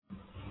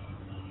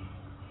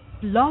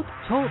Blog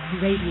Talk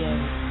Radio.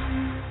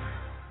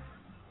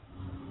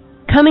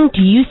 Coming to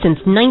you since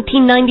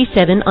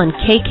 1997 on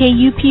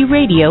KKUP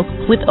Radio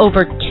with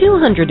over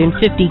 250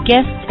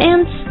 guests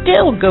and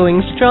still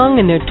going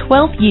strong in their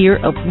 12th year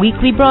of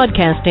weekly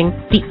broadcasting,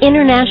 the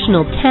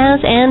International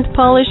Taz and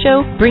Paula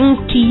Show brings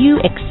to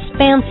you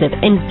expansive,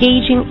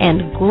 engaging,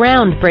 and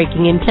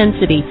groundbreaking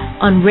intensity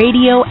on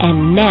radio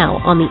and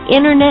now on the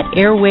Internet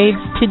airwaves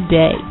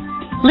today.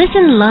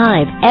 Listen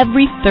live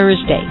every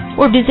Thursday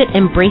or visit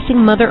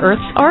Embracing Mother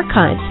Earth's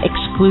archives,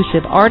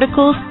 exclusive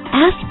articles,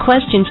 ask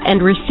questions, and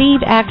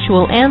receive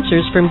actual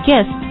answers from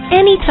guests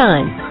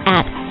anytime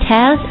at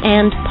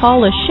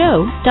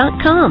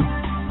TazandPaulaShow.com.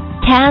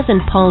 Taz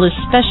and Paula's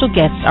special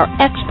guests are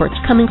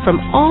experts coming from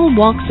all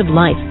walks of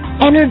life,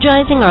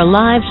 energizing our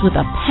lives with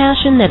a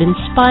passion that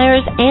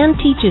inspires and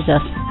teaches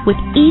us with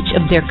each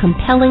of their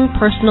compelling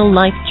personal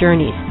life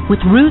journeys,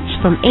 with roots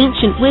from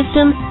ancient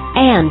wisdom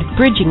and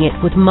bridging it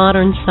with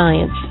modern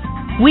science.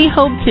 We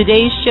hope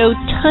today's show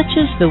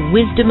touches the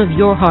wisdom of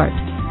your heart.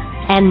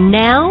 And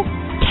now,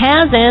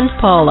 Taz and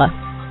Paula.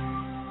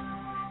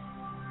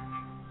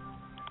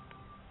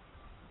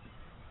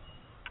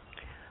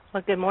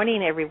 Well, good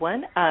morning,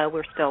 everyone.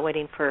 We're still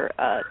waiting for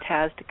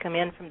Taz to come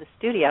in from the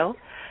studio.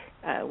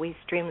 We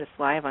stream this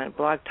live on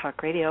Blog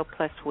Talk Radio,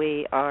 plus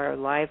we are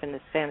live in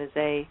the San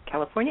Jose,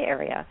 California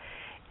area.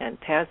 And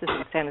Taz is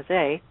in San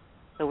Jose,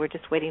 so we're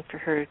just waiting for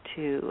her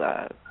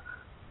to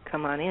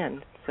come on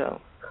in.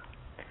 So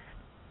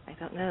I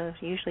don't know.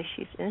 Usually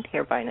she's in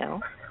here by now.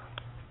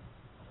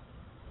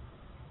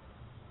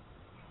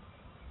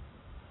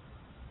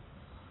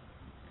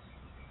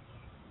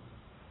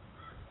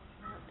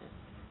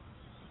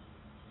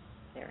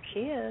 There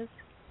she is.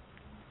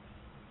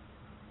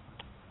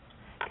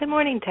 Good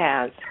morning,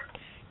 Taz.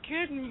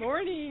 Good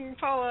morning,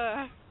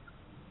 Paula.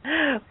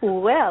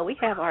 Well, we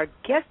have our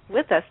guest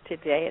with us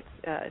today.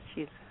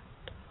 She's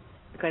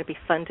going to be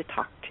fun to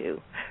talk to.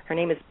 Her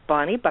name is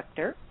Bonnie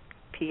Buckner,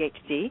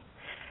 Ph.D.,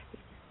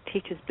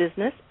 teaches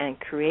business and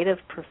creative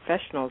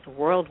professionals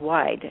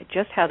worldwide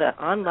just how to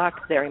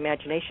unlock their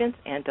imaginations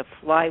and to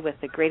fly with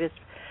the greatest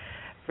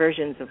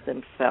versions of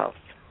themselves.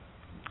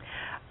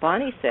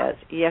 Bonnie says,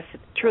 yes,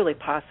 it's truly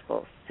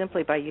possible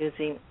simply by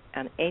using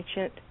an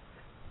ancient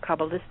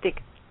Kabbalistic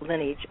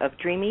lineage of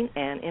dreaming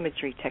and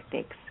imagery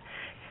techniques.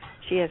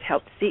 She has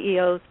helped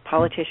CEOs,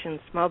 politicians,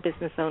 small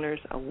business owners,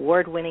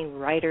 award-winning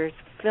writers,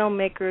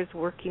 filmmakers,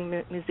 working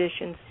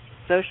musicians,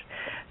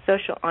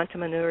 social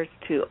entrepreneurs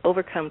to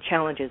overcome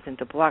challenges and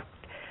blocks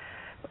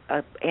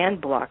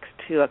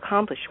to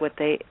accomplish what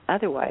they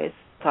otherwise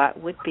thought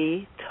would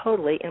be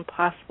totally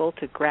impossible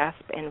to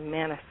grasp and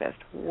manifest.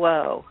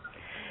 Whoa.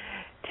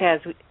 Taz,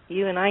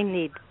 you and I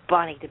need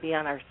Bonnie to be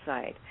on our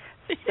side.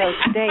 So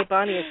today,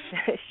 Bonnie is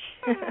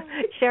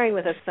sharing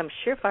with us some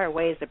surefire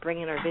ways of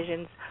bringing our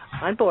visions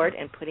on board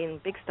and putting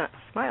big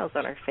smiles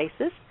on our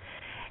faces.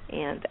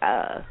 And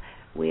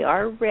we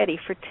are ready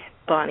for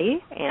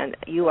Bonnie. And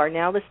you are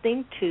now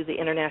listening to the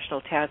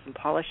International Taz and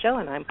Paula Show,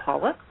 and I'm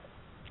Paula.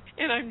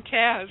 And I'm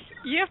Taz.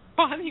 Yeah,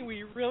 Bonnie,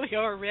 we really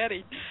are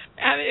ready.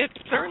 And it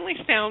certainly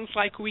sounds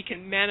like we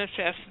can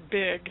manifest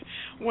big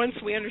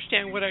once we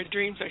understand what our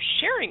dreams are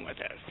sharing with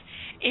us.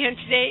 And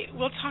today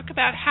we'll talk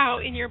about how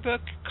in your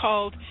book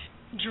called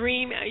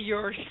Dream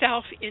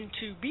Yourself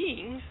into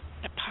Being,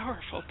 a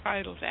powerful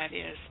title that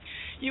is,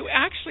 you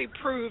actually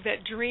prove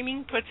that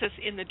dreaming puts us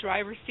in the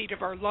driver's seat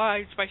of our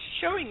lives by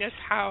showing us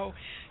how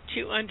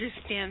to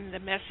understand the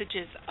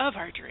messages of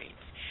our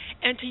dreams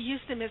and to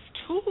use them as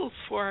tools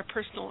for our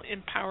personal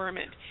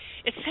empowerment.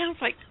 It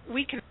sounds like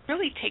we can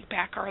really take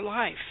back our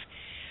life.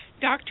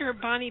 Dr.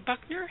 Bonnie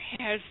Buckner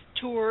has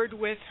toured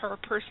with her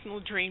personal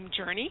dream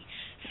journey,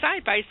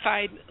 side by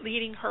side,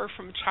 leading her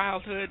from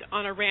childhood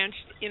on a ranch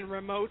in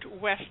remote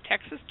West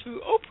Texas to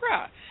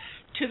Oprah,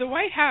 to the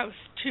White House,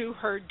 to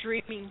her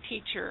dreaming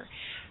teacher,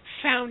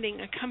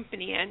 founding a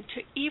company, and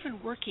to even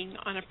working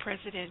on a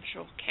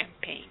presidential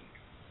campaign.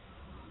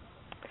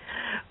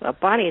 Well,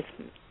 Bonnie is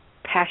a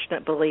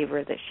passionate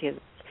believer that she is,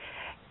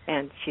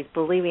 and she's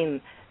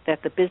believing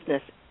that the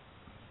business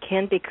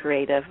can be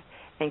creative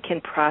and can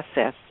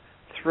process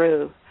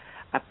through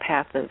a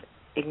path of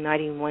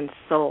igniting one's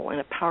soul in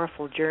a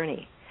powerful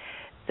journey,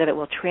 that it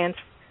will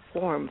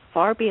transform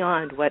far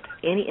beyond what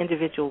any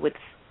individual would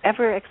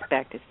ever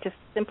expect. It just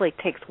simply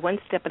takes one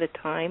step at a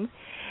time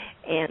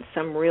and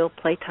some real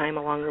playtime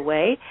along the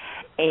way.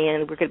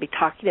 And we're going to be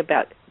talking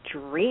about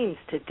dreams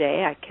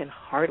today. I can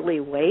hardly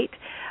wait.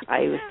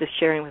 I was just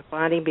sharing with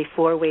Bonnie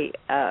before we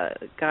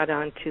got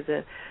onto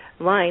the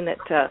line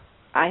that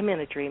I'm in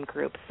a dream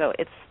group, so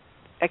it's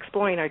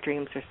exploring our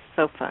dreams are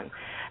so fun.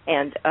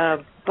 And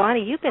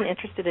Bonnie, you've been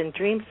interested in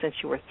dreams since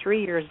you were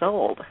 3 years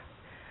old.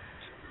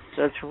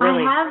 So it's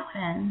really I have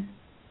been.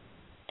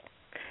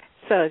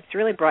 So it's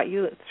really brought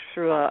you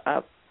through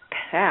a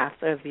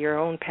path of your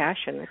own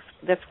passion.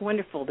 That's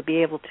wonderful to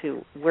be able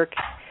to work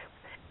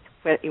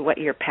with what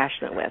you're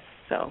passionate with.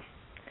 So,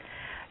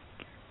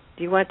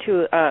 do you want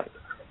to?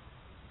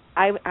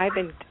 I've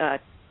been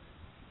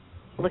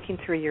looking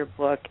through your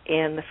book,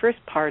 and the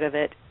first part of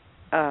it,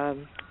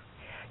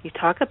 you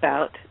talk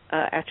about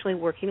actually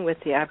working with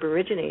the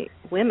Aborigine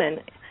women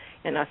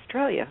in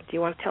Australia. Do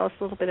you want to tell us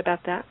a little bit about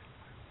that?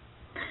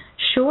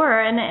 Sure.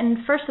 And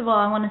first of all,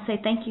 I want to say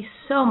thank you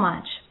so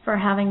much for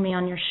having me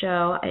on your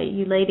show.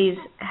 You ladies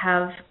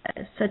have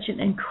such an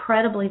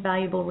incredibly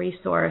valuable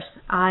resource.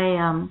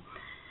 I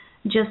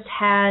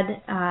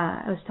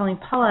was telling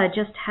Paula, I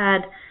just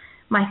had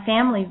my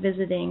family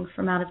visiting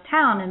from out of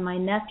town, and my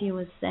nephew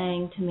was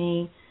saying to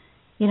me,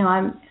 you know,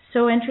 I'm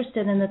so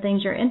interested in the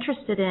things you're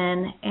interested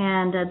in,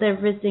 and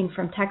they're visiting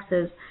from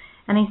Texas.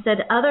 And he said,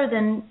 other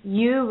than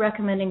you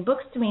recommending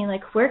books to me,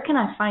 like, where can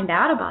I find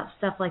out about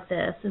stuff like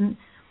this? And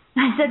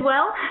I said,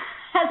 well,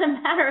 as a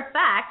matter of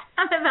fact,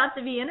 I'm about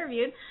to be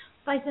interviewed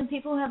by some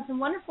people who have some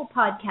wonderful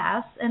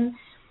podcasts. And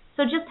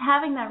so just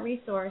having that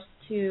resource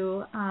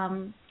to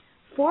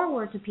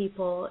forward to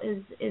people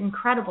is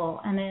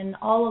incredible, and in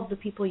all of the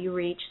people you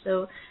reach.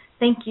 So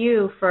thank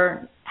you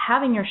for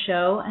having your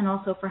show and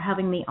also for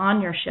having me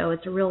on your show.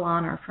 It's a real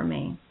honor for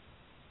me.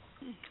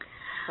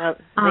 Well,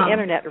 the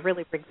Internet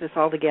really brings this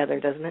all together,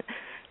 doesn't it?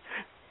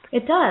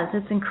 It does.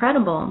 It's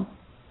incredible.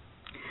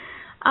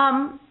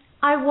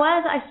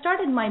 I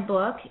started my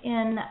book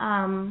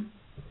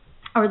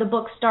or the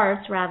book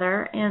starts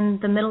rather, in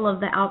the middle of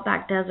the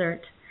Outback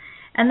Desert.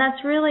 And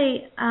that's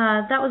really,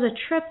 that was a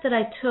trip that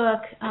I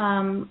took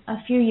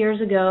a few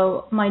years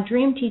ago. My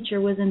dream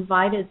teacher was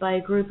invited by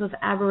a group of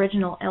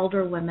Aboriginal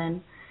elder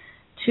women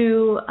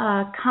to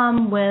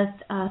come with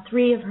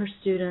 3 of her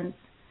students,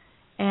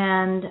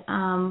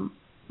 and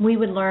we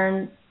would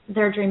learn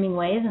their dreaming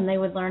ways and they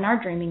would learn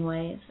our dreaming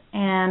ways.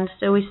 And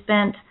so we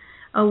spent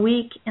a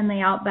week in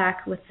the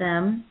Outback with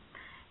them,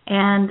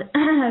 and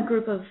a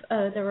group of,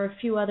 there were a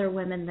few other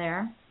women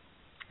there.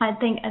 I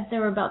think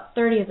there were about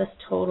 30 of us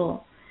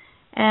total.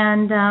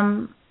 And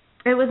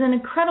it was an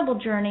incredible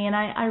journey, and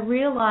I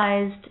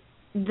realized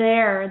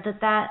there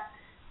that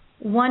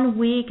 1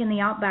 week in the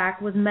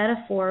Outback was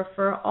metaphor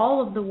for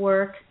all of the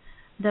work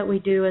that we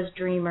do as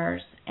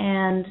dreamers.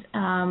 And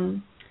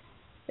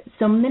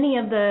so many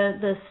of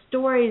the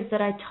stories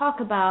that I talk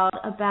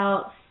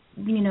about,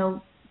 you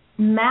know,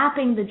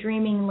 mapping the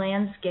dreaming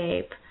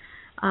landscape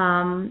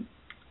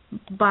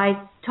by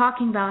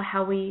talking about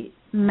how we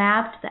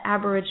mapped the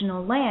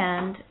Aboriginal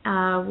land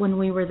when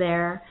we were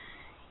there,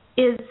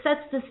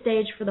 sets the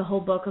stage for the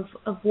whole book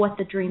of what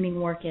the dreaming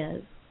work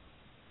is.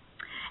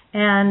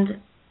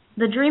 And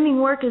the dreaming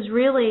work is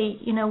really,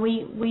 you know,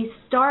 we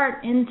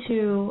start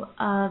into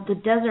the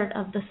desert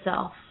of the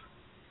self,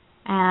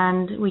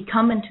 and we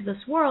come into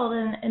this world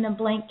in a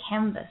blank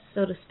canvas,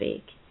 so to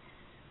speak.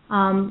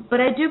 But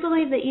I do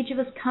believe that each of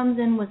us comes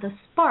in with a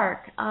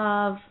spark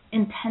of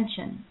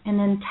intention and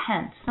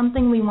intent,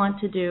 something we want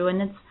to do,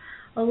 and it's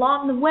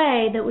along the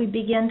way that we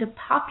begin to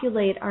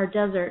populate our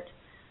desert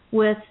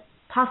with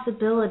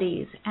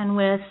possibilities and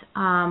with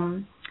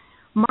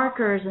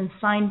markers and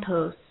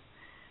signposts.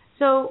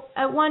 So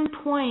at one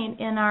point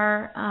in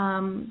our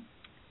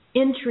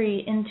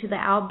entry into the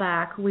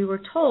Outback, we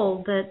were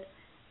told that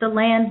the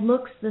land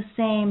looks the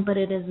same, but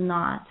it is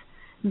not.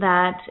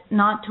 That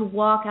not to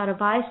walk out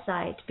of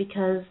eyesight,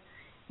 because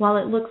while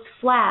it looks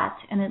flat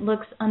and it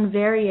looks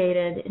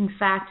unvariated, in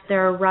fact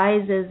there are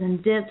rises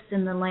and dips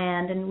in the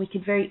land, and we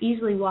could very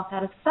easily walk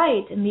out of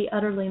sight and be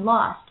utterly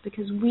lost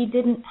because we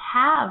didn't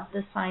have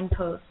the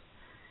signposts,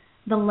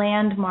 the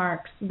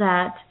landmarks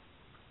that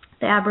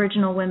the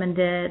Aboriginal women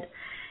did.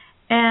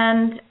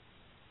 And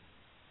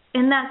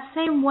in that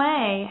same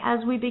way,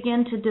 as we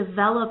begin to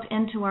develop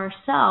into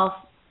ourselves,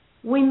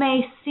 we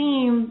may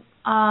seem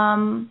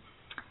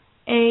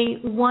a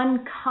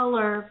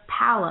one-color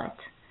palette,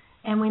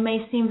 and we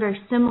may seem very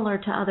similar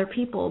to other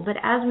people. But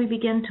as we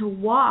begin to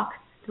walk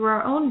through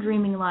our own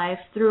dreaming life,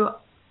 through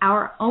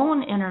our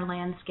own inner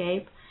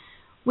landscape,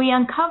 we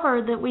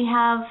uncover that we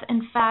have,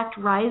 in fact,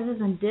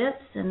 rises and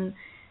dips and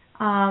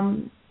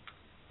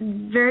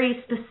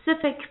very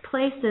specific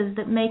places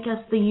that make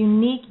us the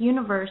unique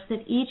universe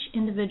that each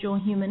individual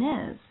human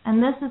is.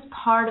 And this is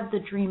part of the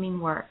dreaming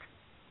work.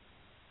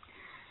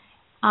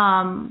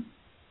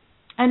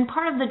 And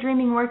part of the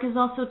dreaming work is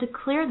also to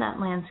clear that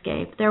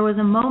landscape. There was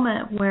a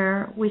moment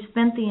where we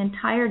spent the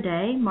entire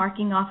day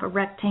marking off a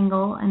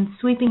rectangle and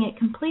sweeping it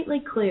completely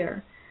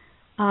clear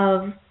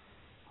of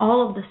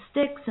all of the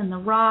sticks and the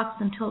rocks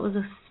until it was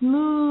a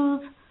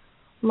smooth,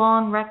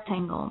 long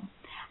rectangle.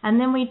 And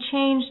then we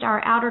changed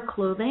our outer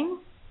clothing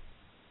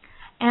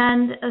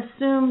and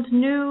assumed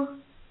new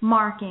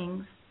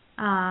markings,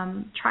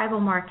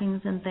 tribal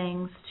markings and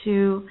things,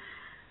 to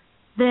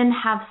then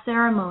have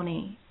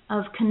ceremony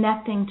of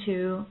connecting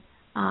to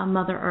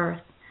Mother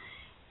Earth.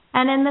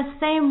 And in the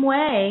same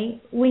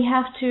way, we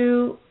have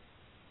to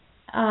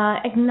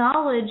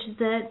acknowledge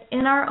that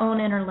in our own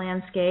inner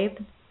landscape,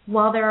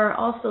 while there are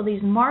also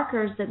these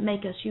markers that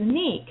make us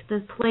unique,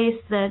 the place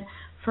that,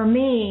 for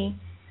me,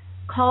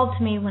 called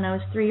to me when I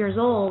was 3 years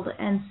old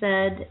and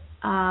said,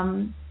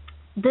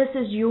 this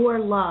is your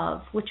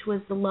love, which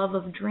was the love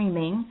of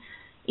dreaming.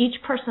 Each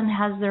person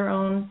has their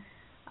own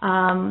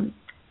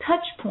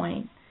touch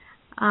point.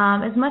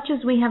 As much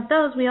as we have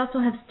those, we also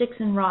have sticks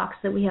and rocks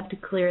that we have to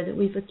clear, that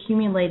we've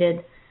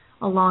accumulated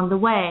along the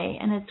way.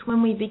 And it's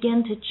when we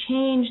begin to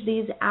change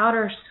these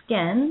outer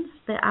skins,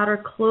 the outer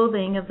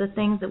clothing of the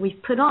things that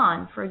we've put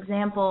on. For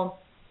example,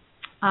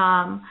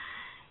 as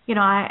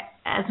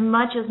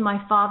much as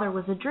my father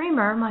was a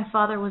dreamer, my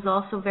father was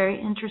also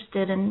very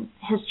interested in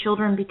his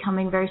children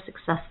becoming very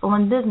successful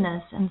in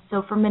business. And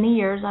so for many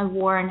years I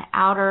wore an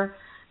outer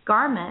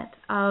garment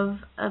of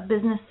a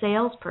business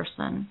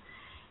salesperson.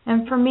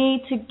 And for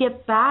me to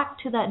get back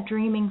to that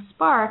dreaming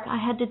spark, I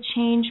had to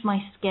change my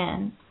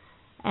skin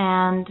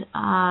and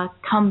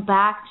come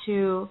back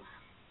to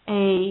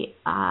a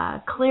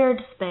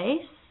cleared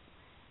space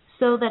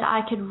so that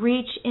I could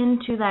reach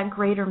into that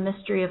greater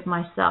mystery of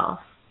myself.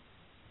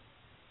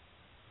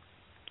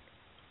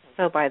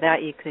 So by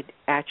that you could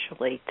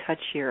actually touch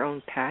your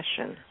own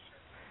passion.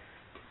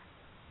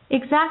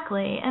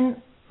 Exactly.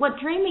 And what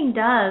dreaming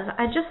does,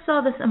 I just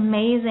saw this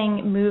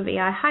amazing movie.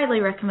 I highly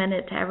recommend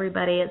it to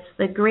everybody. It's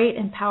The Great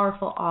and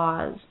Powerful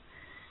Oz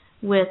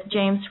with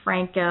James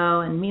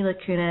Franco and Mila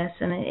Kunis,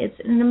 and it's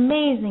an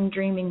amazing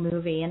dreaming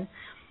movie. And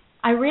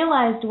I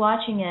realized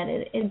watching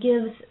it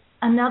gives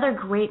another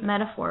great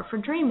metaphor for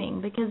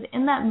dreaming, because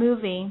in that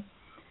movie,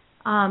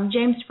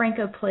 James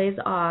Franco plays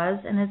Oz,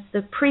 and it's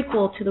the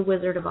prequel to The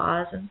Wizard of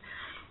Oz, and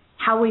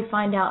how we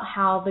find out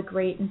how the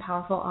great and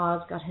powerful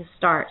Oz got his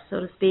start, so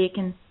to speak.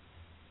 And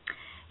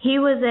he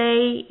was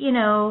a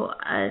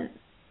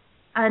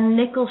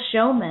nickel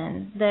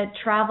showman that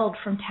traveled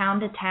from town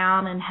to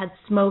town and had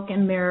smoke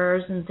and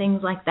mirrors and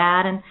things like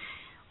that. And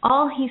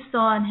all he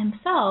saw in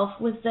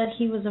himself was that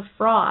he was a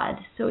fraud.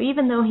 So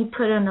even though he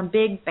put in a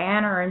big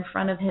banner in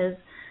front of his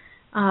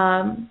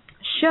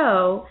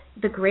show,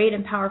 The Great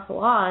and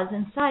Powerful Oz,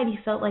 inside he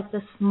felt like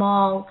the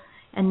small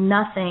and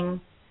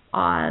nothing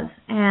Oz.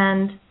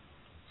 And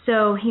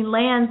so he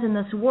lands in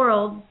this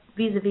world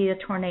vis-a-vis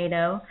a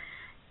tornado,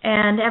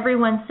 and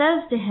everyone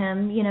says to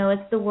him,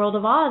 it's the world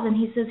of Oz. And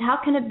he says, how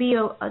can it be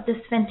this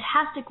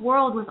fantastic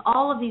world with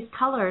all of these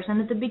colors?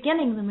 And at the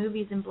beginning, the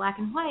movie's in black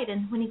and white.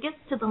 And when he gets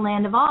to the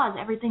land of Oz,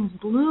 everything's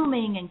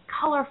blooming and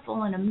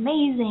colorful and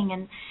amazing.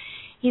 And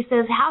he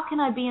says, how can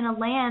I be in a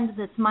land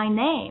that's my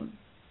name?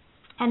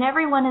 And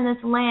everyone in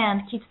this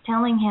land keeps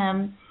telling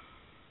him,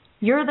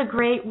 you're the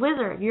great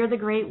wizard, you're the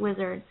great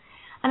wizard.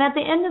 And at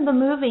the end of the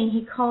movie,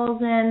 he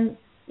calls in,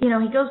 he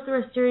goes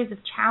through a series of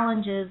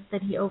challenges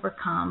that he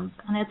overcomes.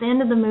 And at the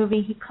end of the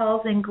movie, he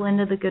calls in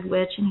Glinda the Good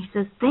Witch, and he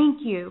says, thank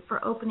you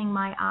for opening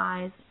my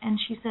eyes. And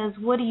she says,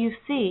 what do you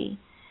see?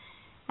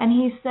 And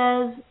he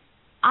says,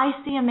 I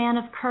see a man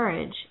of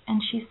courage.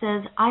 And she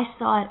says, I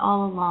saw it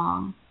all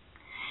along.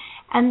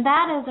 And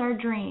that is our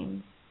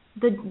dream.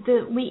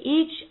 We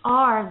each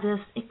are this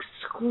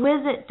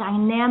exquisite,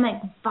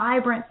 dynamic,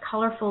 vibrant,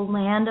 colorful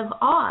land of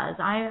Oz.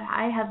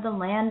 I have the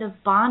land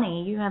of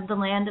Bonnie. You have the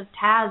land of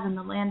Taz and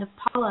the land of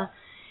Paula.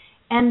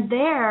 And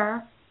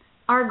there,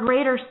 our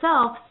greater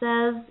self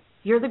says,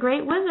 you're the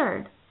great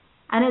wizard.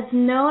 And it's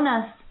known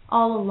us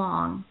all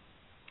along.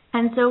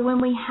 And so when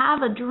we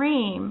have a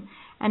dream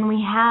and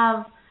we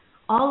have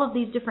all of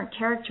these different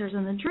characters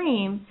in the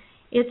dream,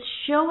 it's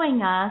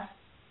showing us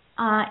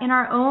in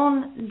our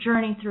own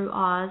journey through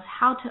Oz,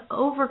 how to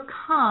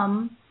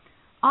overcome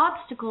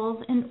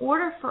obstacles in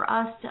order for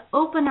us to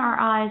open our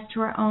eyes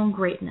to our own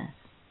greatness.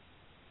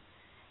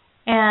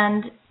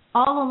 And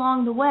all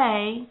along the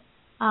way,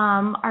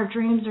 our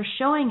dreams are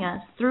showing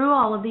us through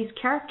all of these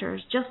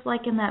characters, just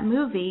like in that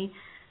movie,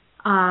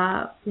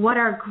 what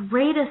our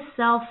greatest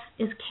self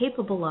is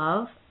capable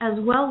of, as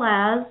well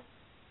as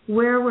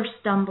where we're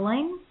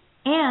stumbling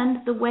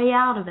and the way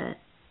out of it.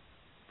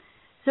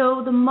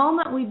 So the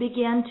moment we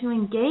begin to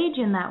engage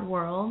in that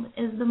world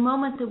is the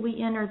moment that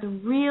we enter the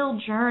real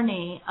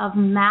journey of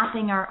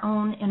mapping our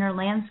own inner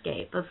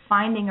landscape, of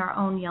finding our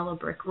own yellow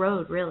brick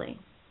road, really.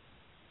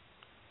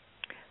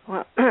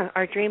 Well,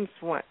 our dreams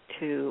want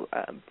to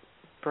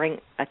bring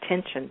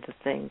attention to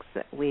things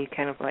that we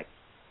kind of like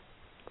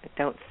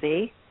don't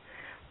see,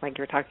 like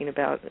you were talking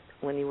about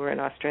when you were in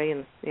Australia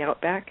in the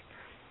outback.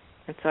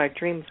 And so our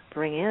dreams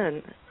bring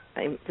in,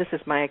 this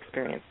is my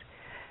experience,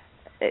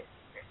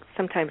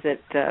 sometimes it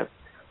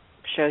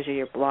shows you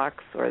your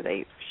blocks, or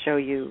they show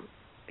you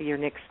your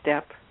next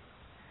step,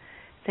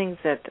 things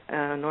that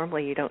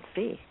normally you don't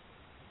see.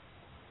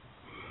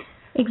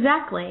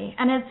 Exactly.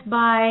 And it's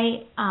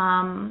by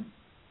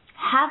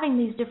having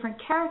these different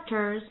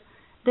characters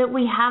that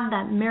we have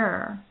that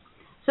mirror.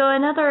 So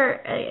another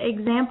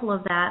example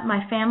of that,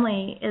 my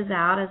family is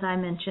out, as I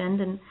mentioned,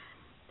 and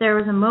there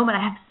was a moment,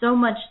 I have so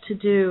much to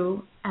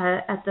do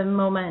at the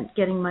moment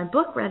getting my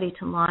book ready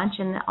to launch,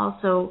 and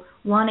also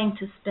wanting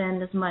to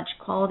spend as much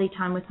quality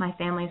time with my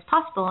family as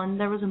possible. And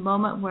there was a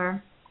moment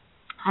where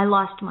I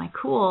lost my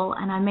cool,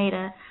 and I made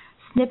a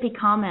snippy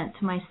comment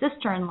to my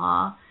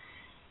sister-in-law,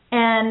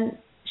 and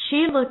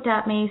she looked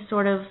at me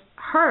sort of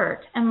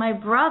hurt, and my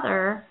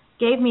brother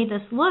gave me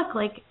this look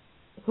like,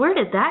 where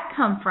did that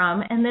come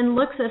from? And then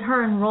looks at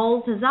her and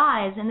rolls his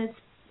eyes. And it's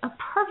a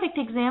perfect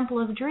example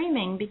of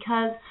dreaming,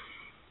 because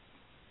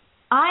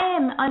I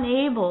am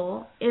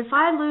unable, if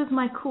I lose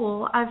my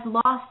cool, I've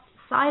lost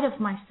sight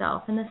of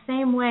myself in the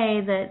same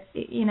way that,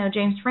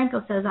 James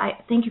Franco says, I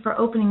thank you for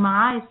opening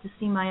my eyes to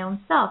see my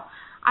own self.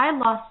 I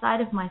lost sight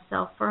of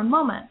myself for a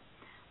moment.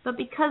 But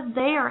because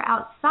they are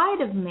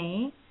outside of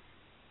me,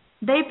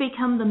 they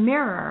become the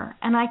mirror,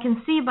 and I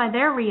can see by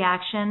their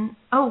reaction,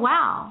 oh,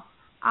 wow,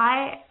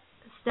 I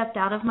stepped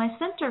out of my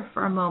center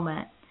for a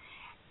moment.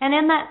 And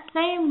in that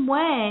same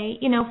way,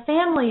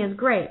 family is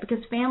great because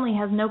family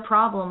has no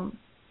problem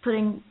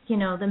putting,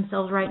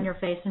 themselves right in your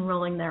face and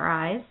rolling their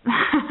eyes.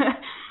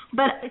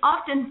 But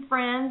often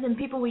friends and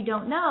people we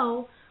don't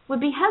know would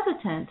be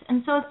hesitant.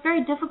 And so it's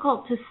very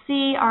difficult to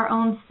see our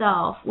own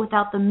self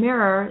without the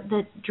mirror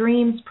that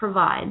dreams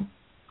provide.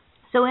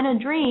 So in a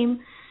dream,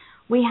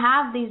 we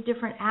have these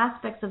different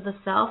aspects of the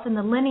self. In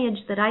the lineage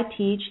that I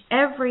teach,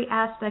 every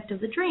aspect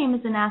of the dream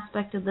is an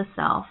aspect of the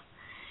self.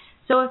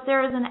 So if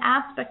there is an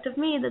aspect of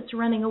me that's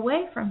running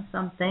away from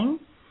something,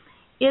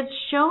 it's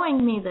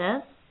showing me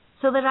this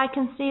so that I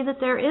can see that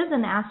there is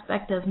an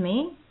aspect of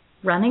me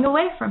running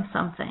away from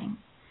something.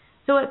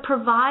 So it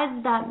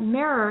provides that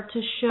mirror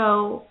to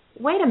show,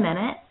 wait a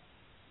minute,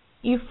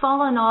 you've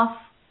fallen off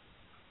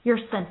your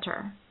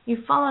center.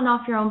 You've fallen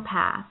off your own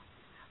path.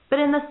 But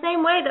in the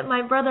same way that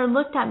my brother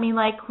looked at me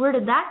like, where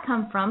did that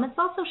come from? It's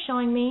also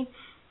showing me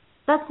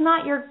that's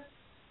not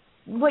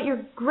what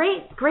your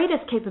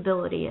greatest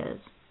capability is,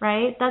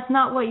 right? That's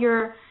not what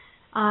your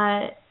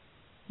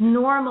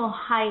normal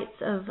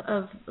heights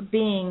of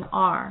being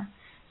are.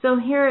 So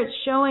here it's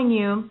showing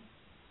you,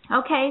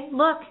 okay,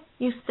 look,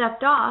 you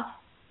stepped off,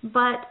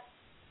 but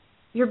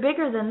you're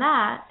bigger than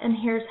that, and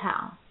here's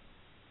how.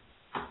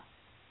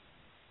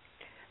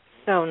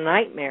 So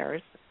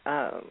nightmares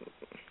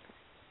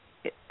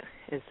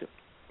is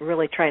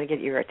really trying to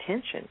get your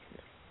attention.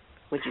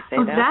 Would you say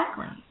that?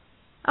 Exactly.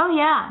 Oh,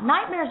 yeah.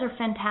 Nightmares are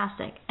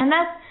fantastic. And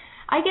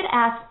I get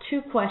asked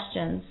two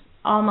questions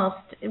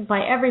almost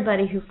by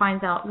everybody who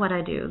finds out what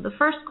I do. The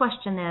first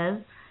question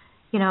is,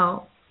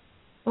 well,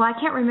 I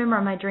can't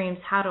remember my dreams.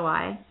 How do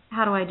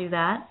I do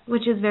that?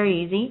 Which is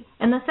very easy.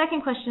 And the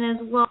second question is,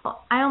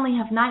 well, I only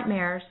have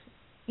nightmares.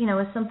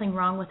 Is something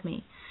wrong with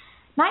me?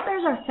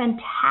 Nightmares are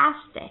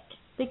fantastic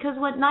because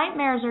what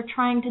nightmares are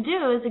trying to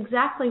do is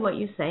exactly what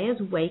you say, is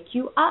wake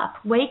you up.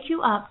 Wake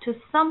you up to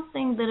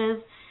something that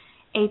is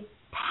a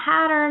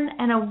pattern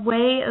and a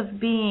way of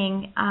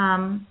being,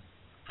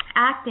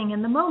 acting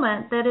in the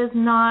moment that is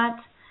not,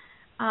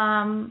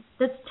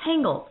 that's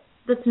tangled,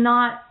 that's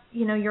not,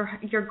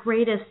 your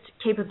greatest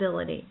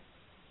capability.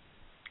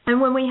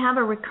 And when we have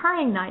a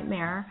recurring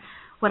nightmare,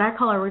 what I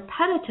call a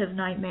repetitive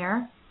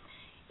nightmare,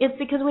 it's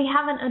because we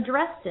haven't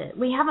addressed it.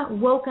 We haven't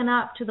woken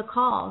up to the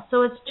call.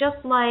 So it's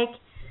just like,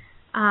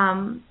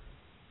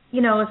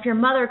 if your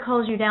mother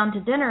calls you down to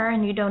dinner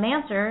and you don't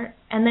answer,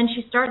 and then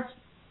she starts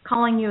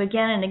calling you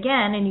again and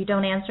again and you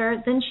don't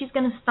answer, then she's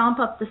going to stomp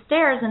up the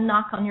stairs and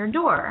knock on your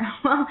door.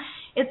 Well,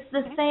 it's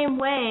the same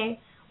way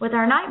with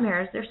our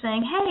nightmares. They're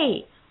saying,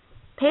 hey,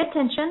 pay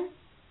attention.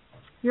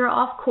 You're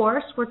off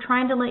course. We're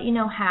trying to let you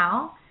know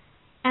how.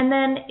 And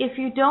then if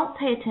you don't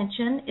pay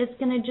attention, it's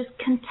going to just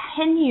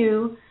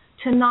continue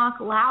to knock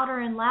louder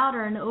and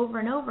louder and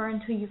over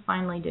until you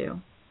finally do.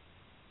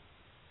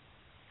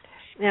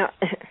 Now,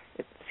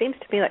 it seems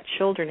to me that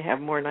children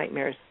have more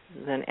nightmares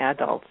than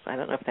adults. I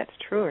don't know if that's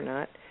true or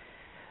not.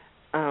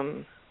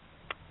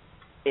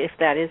 If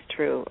that is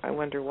true, I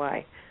wonder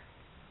why.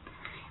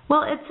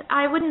 Well,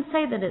 I wouldn't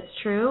say that it's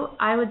true.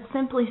 I would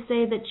simply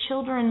say that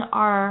children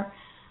are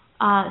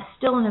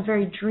still in a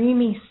very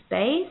dreamy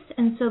space,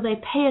 and so they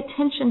pay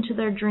attention to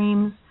their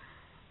dreams,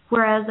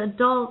 whereas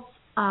adults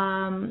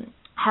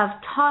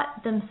have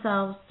taught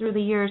themselves through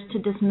the years to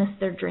dismiss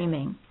their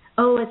dreaming.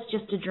 Oh, it's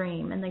just a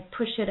dream, and they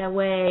push it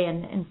away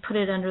and put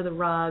it under the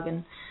rug,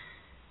 and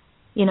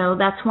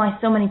that's why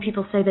so many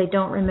people say they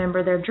don't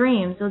remember their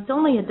dreams. It's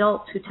only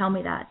adults who tell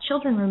me that.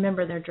 Children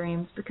remember their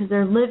dreams because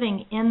they're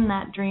living in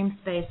that dream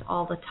space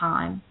all the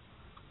time.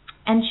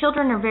 And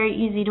children are very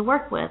easy to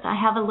work with. I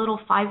have a little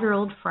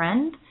 5-year-old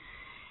friend,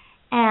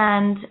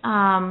 and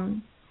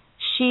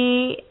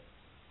she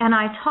and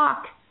I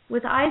talk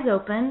with eyes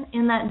open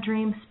in that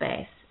dream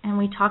space. And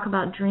we talk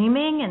about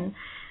dreaming and,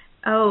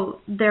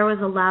 oh, there was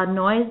a loud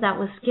noise. That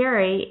was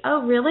scary.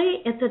 Oh,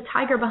 really? It's a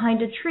tiger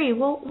behind a tree.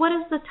 Well, what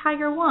does the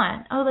tiger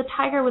want? Oh, the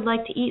tiger would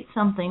like to eat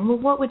something. Well,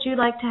 what would you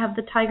like to have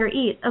the tiger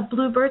eat? A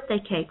blue birthday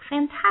cake.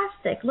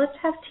 Fantastic. Let's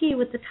have tea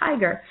with the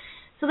tiger.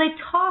 So they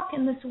talk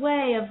in this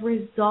way of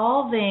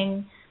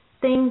resolving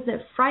things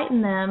that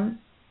frighten them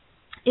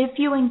if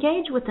you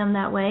engage with them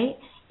that way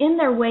in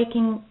their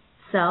waking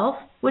self,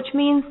 which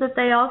means that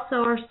they also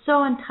are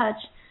so in touch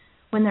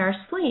when they're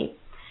asleep.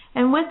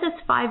 And with this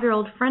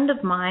 5-year-old friend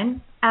of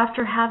mine,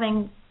 after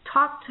having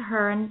talked to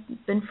her and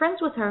been friends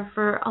with her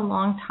for a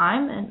long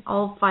time, and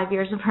all 5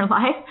 years of her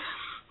life,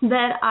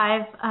 that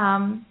I've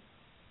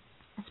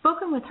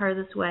spoken with her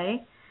this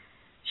way,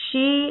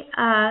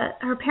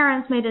 her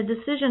parents made a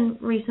decision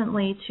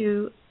recently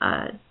to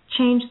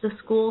change the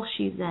school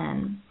she's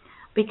in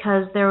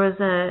because there was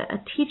a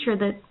teacher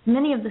that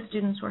many of the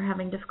students were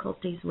having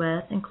difficulties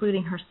with,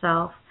 including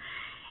herself.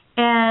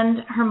 And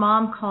her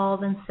mom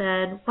called and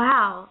said,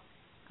 wow,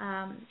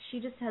 she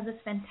just had this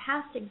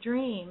fantastic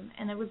dream,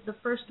 and it was the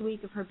first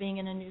week of her being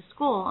in a new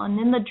school. And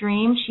in the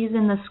dream, she's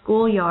in the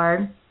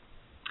schoolyard,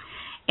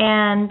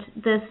 and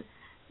this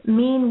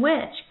mean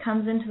witch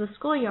comes into the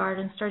schoolyard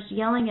and starts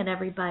yelling at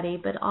everybody,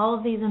 but all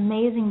of these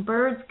amazing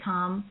birds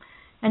come,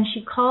 and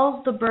she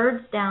calls the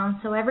birds down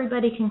so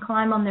everybody can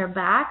climb on their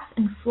backs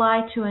and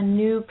fly to a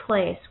new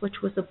place, which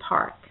was a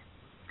park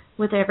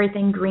with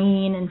everything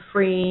green and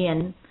free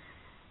and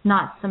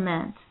not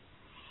cement.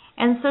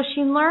 And so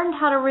she learned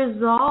how to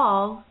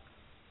resolve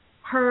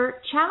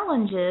her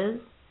challenges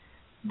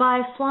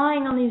by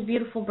flying on these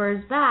beautiful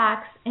birds'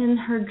 backs in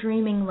her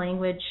dreaming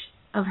language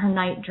of her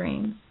night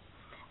dreams.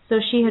 So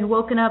she had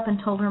woken up and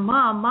told her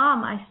mom,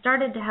 I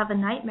started to have a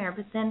nightmare,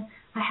 but then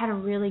I had a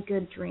really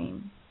good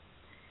dream.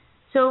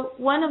 So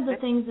one of the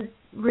things that's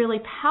really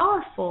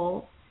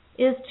powerful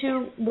is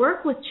to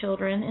work with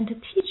children and to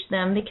teach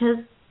them, because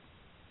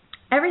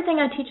everything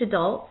I teach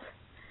adults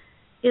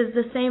is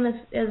the same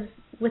as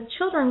with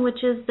children,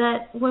 which is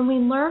that when we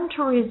learn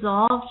to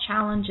resolve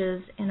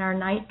challenges in our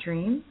night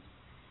dreams,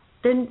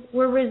 then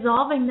we're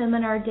resolving them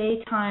in our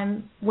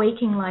daytime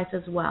waking life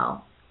as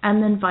well,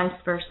 and then vice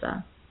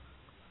versa.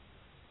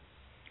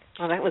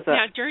 Well, that was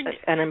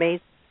an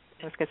amazing.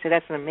 I was going to say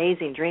that's an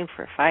amazing dream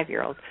for a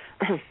 5-year-old.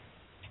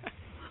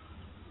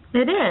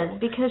 It is,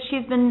 because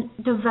she's been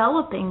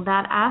developing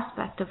that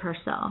aspect of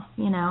herself,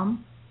 you know.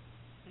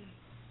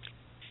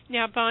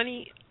 Now,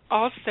 Bonnie,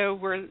 also,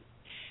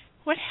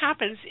 what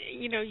happens,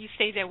 you know, you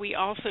say that we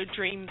also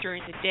dream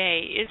during the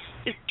day.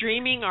 Is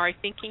dreaming our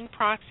thinking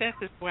process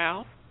as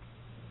well?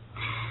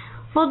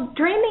 Well,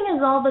 dreaming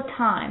is all the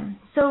time.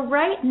 So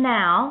right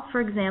now,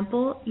 for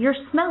example, you're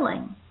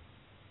smelling.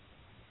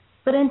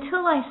 But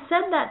until I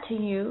said that to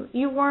you,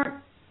 you weren't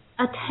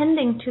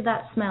attending to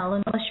that smell,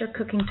 unless you're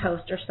cooking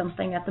toast or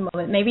something at the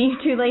moment. Maybe you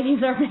two ladies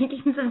are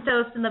making some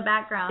toast in the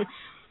background.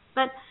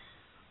 But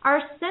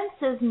our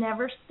senses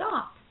never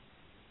stop.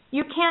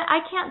 I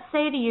can't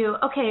say to you,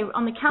 okay,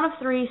 on the count of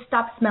 3,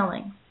 stop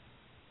smelling.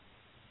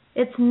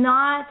 It's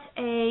not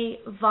a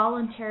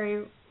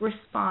voluntary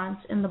response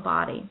in the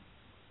body.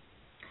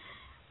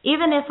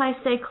 Even if I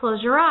say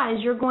close your eyes,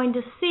 you're going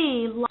to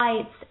see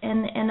lights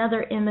and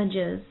other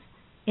images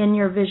in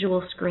your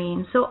visual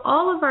screen. So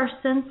all of our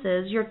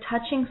senses, you're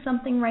touching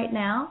something right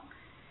now,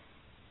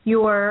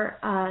 you're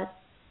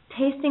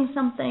tasting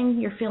something,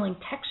 you're feeling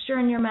texture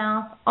in your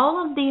mouth.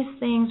 All of these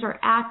things are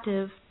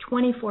active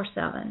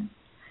 24/7.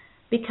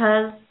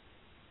 Because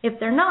if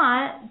they're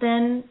not,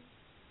 then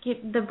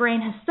the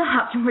brain has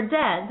stopped and we're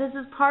dead. This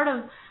is part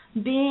of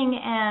being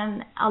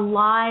an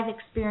alive,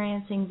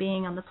 experiencing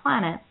being on the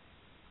planet.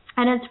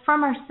 And it's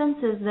from our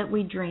senses that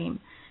we dream.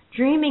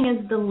 Dreaming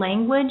is the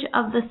language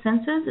of the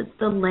senses. It's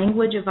the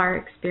language of our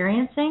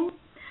experiencing.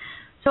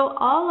 So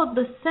all of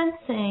the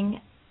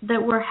sensing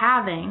that we're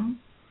having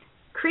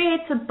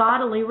creates a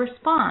bodily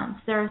response.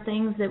 There are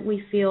things that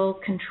we feel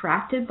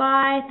contracted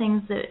by,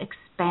 things that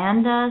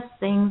expand us,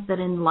 things that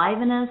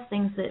enliven us,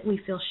 things that we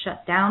feel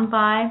shut down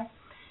by.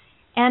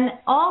 And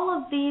all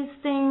of these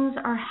things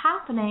are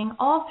happening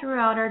all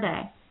throughout our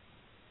day.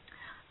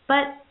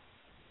 But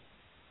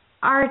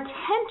our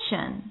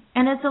attention,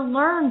 and it's a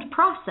learned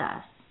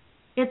process,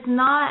 it's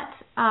not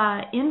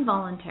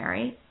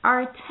involuntary,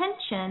 our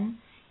attention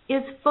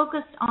is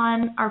focused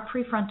on our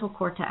prefrontal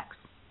cortex,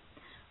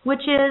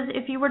 which is,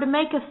 if you were to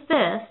make a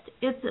fist,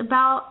 it's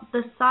about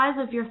the size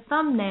of your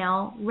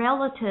thumbnail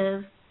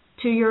relative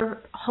to your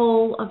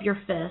whole of your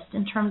fist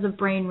in terms of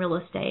brain real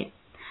estate.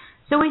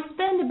 So we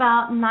spend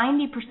about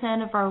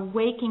 90% of our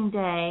waking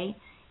day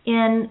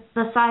in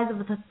the size of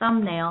the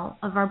thumbnail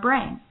of our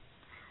brain,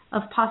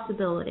 of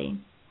possibility.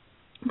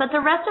 But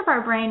the rest of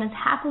our brain is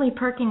happily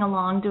perking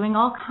along, doing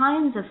all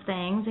kinds of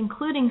things,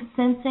 including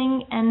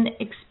sensing and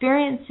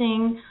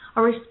experiencing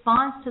a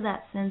response to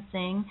that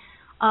sensing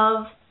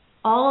of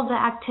all of the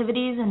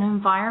activities and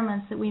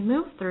environments that we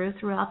move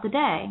throughout the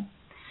day.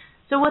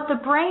 So what the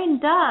brain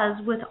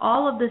does with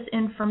all of this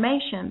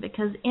information,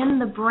 because in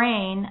the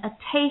brain a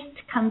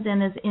taste comes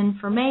in as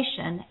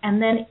information,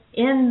 and then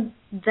in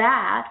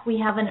that we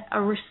have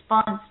a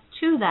response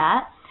to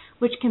that,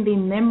 which can be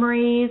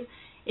memories,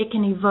 it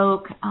can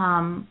evoke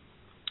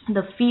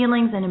the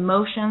feelings and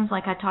emotions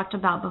like I talked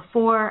about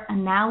before,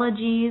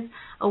 analogies.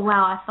 Oh,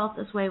 wow, I felt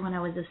this way when I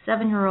was a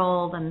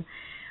 7-year-old, and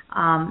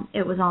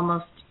it was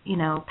almost,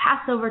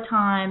 Passover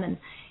time, and,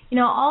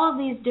 all of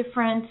these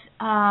different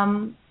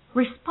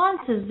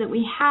responses that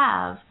we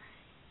have.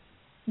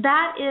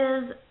 That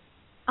is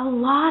a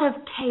lot of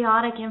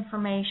chaotic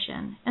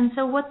information. And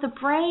so what the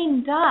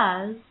brain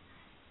does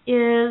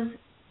is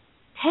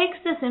takes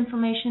this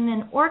information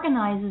and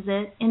organizes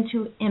it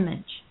into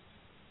image.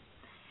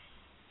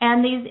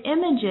 And these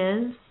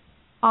images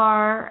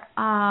are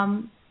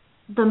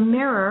the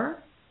mirror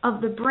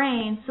of the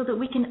brain so that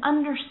we can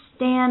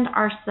understand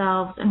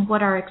ourselves and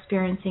what our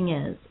experiencing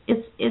is.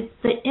 It's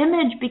the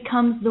image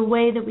becomes the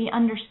way that we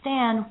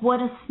understand what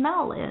a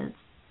smell is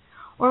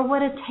or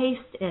what a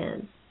taste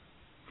is.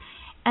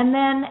 And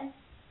then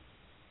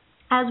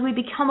as we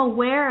become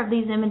aware of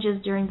these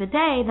images during the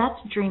day, that's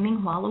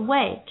dreaming while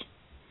awake.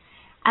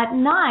 At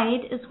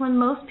night is when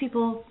most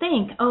people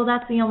think, oh,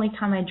 that's the only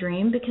time I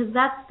dream, because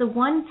that's the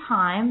one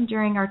time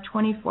during our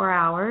 24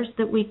 hours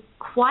that we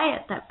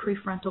quiet that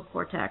prefrontal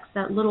cortex,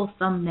 that little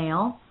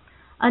thumbnail,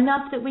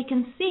 enough that we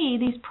can see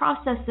these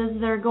processes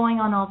that are going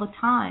on all the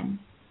time.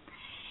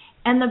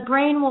 And the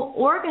brain will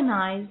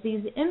organize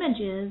these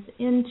images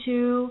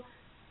into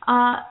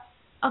a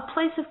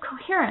place of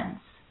coherence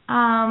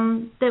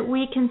that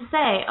we can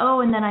say, oh,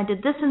 and then I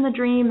did this in the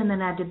dream, and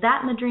then I did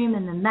that in the dream,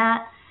 and then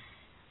that.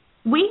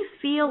 We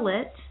feel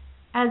it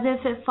as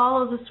if it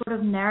follows a sort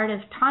of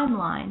narrative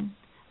timeline,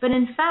 but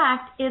in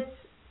fact, it's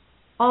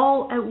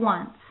all at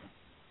once.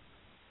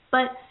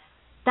 But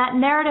that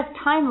narrative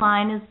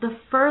timeline is the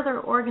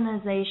further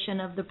organization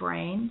of the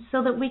brain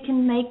so that we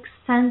can make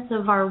sense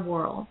of our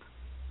world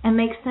and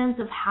make sense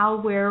of how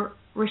we're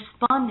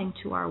responding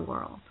to our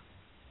world.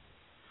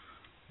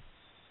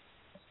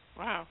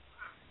 Wow.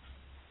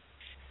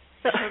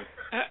 So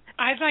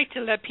I'd like to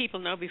let people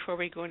know before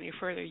we go any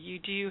further, you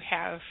do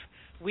have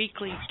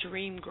weekly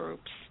dream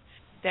groups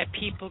that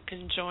people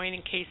can join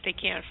in case they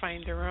can't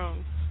find their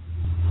own.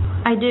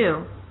 I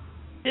do.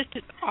 This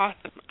is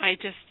awesome.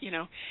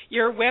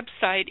 Your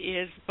website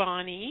is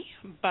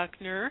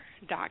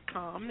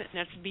BonnieBuckner.com, and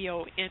that's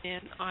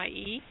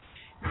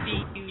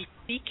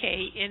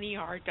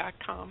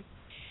BonnieBuckner.com.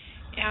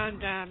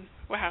 And,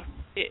 wow,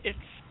 it's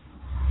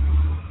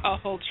a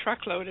whole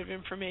truckload of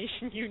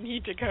information you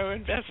need to go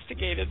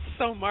investigate. It's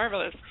so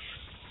marvelous.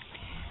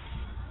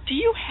 Do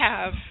you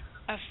have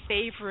a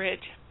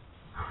favorite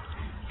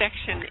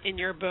section in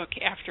your book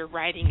after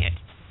writing it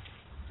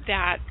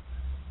that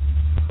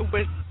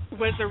was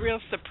a real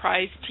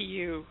surprise to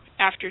you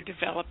after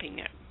developing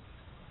it?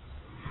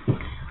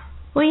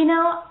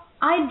 Well,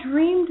 I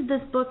dreamed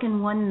this book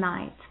in one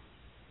night.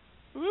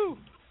 Ooh.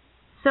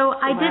 So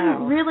I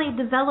didn't really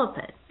develop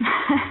it.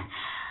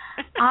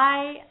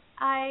 I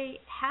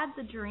had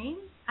the dream.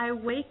 I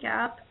wake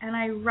up and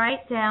I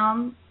write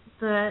down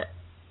the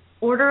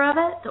order of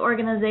it, the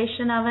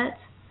organization of it,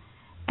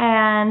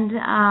 and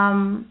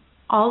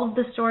all of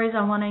the stories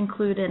I want to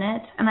include in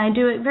it. And I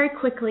do it very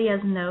quickly as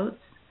notes.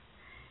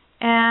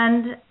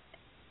 And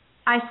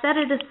I set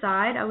it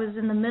aside. I was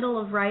in the middle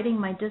of writing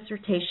my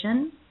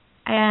dissertation,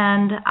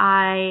 and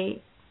I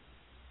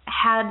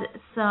had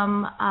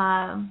some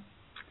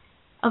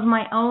of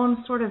my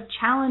own sort of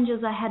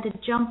challenges I had to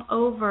jump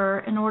over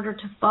in order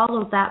to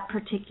follow that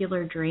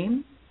particular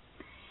dream.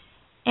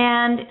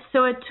 And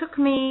so it took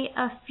me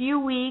a few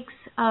weeks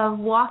of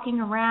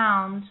walking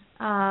around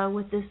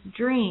with this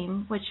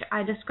dream, which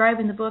I describe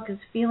in the book as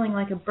feeling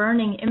like a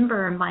burning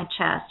ember in my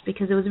chest,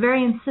 because it was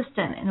very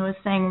insistent and it was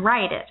saying,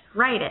 write it,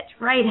 write it,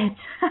 write it,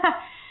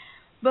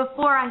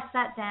 before I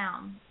sat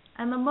down.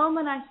 And the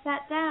moment I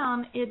sat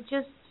down, it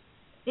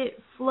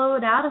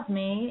flowed out of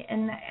me,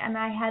 and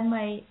I had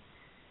my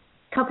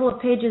couple of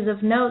pages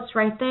of notes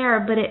right there,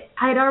 but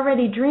I'd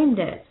already dreamed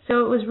it.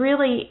 So it was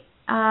really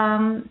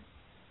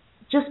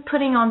just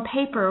putting on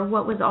paper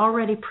what was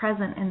already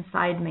present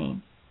inside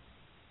me.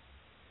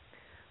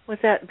 Was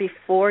that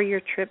before your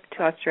trip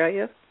to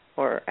Australia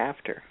or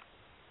after?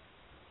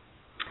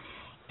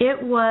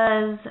 It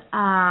was,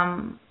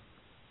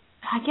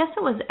 I guess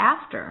it was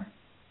after.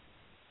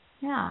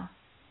 Yeah.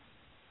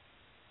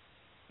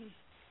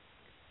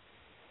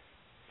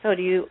 So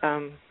do you,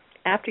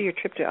 after your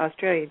trip to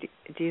Australia,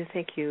 do you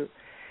think a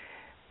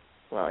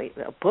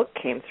book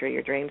came through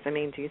your dreams. I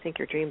mean, do you think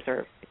your dreams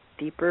are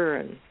deeper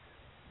and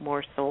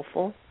more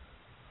soulful?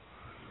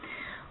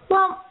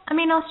 Well, I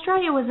mean,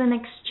 Australia was an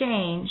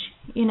exchange.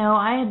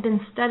 I had been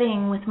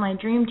studying with my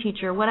dream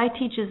teacher. What I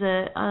teach is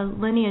a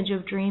lineage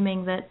of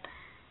dreaming that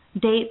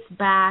dates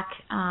back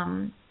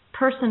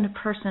person to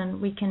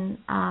person. We can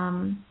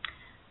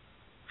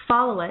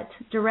follow it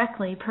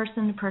directly,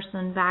 person to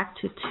person, back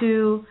to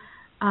two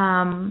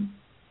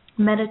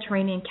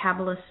Mediterranean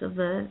Kabbalists of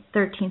the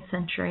 13th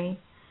century.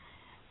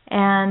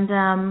 And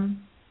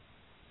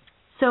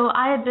so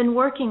I had been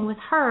working with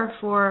her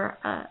for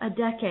a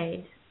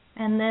decade.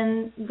 And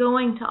then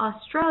going to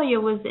Australia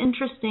was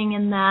interesting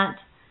in that,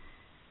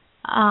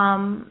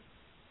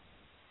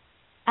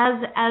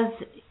 as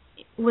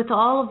with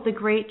all of the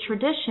great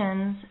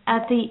traditions,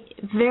 at the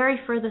very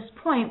furthest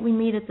point, we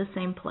meet at the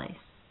same place.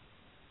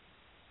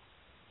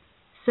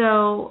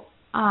 So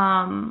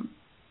that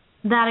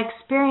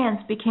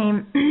experience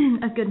became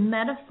a good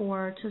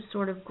metaphor to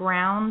sort of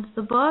ground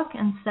the book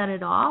and set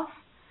it off.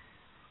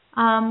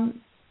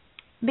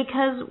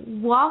 Because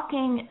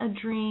walking a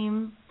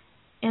dream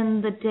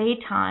in the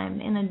daytime,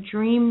 in a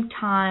dream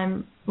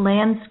time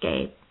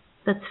landscape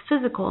that's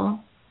physical,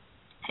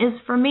 is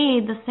for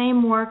me the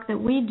same work that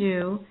we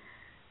do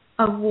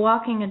of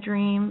walking a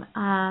dream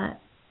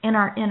in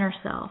our inner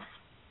self.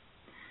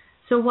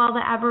 So while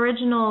the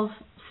Aboriginals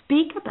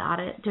speak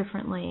about it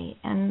differently,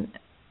 and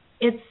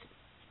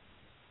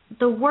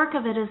the work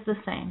of it is the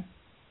same.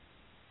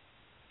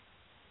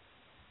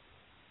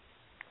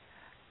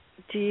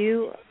 Do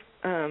you,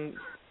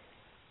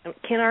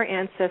 can our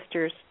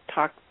ancestors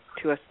talk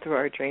to us through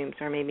our dreams,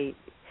 or maybe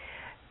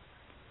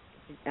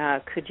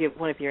could you,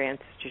 one of your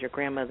ancestors, your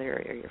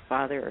grandmother or your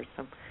father or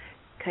some,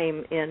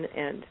 came in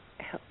and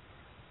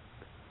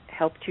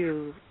helped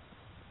you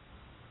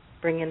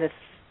bring in this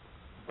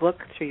book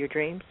through your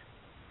dreams?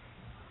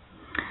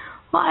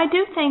 Well, I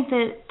do think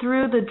that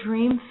through the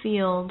dream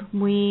field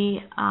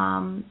we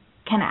can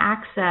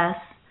access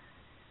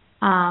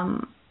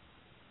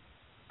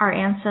our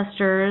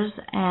ancestors,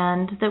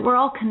 and that we're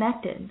all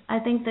connected. I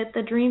think that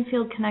the dream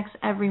field connects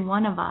every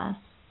one of us.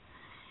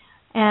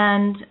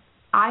 And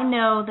I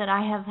know that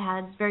I have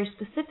had very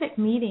specific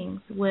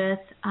meetings with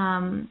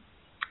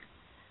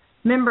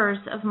members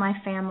of my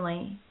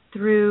family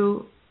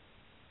through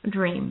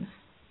dreams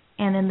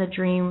and in the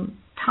dream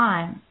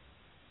time.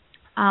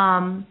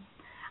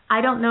 I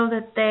don't know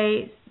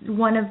that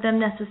one of them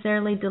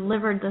necessarily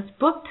delivered this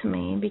book to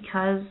me,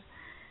 because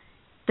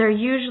they're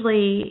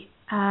usually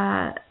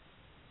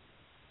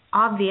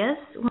obvious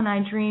when I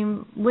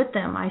dream with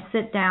them. I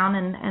sit down,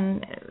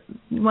 and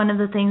one of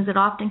the things that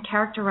often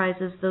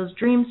characterizes those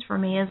dreams for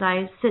me is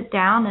I sit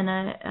down in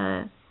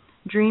a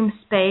dream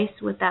space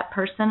with that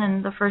person,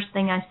 and the first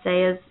thing I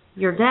say is,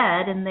 "You're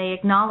dead," and they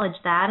acknowledge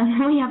that, and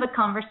then we have a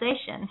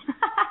conversation.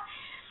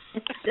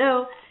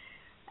 So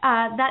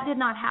that did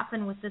not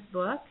happen with this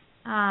book,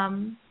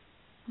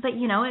 but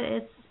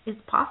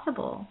it's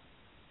possible.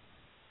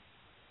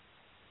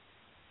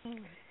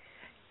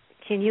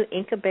 Can you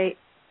incubate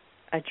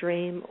a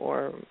dream,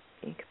 or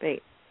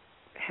incubate,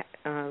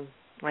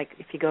 like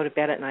if you go to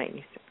bed at night and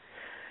you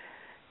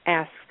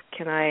ask,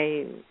 "Can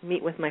I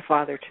meet with my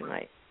father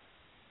tonight?"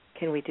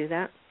 Can we do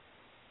that?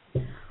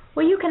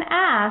 Well, you can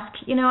ask.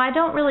 I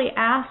don't really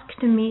ask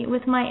to meet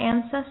with my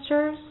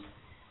ancestors.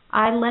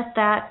 I let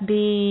that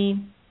be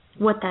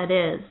what that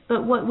is.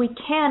 But what we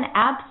can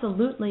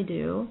absolutely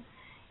do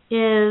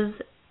is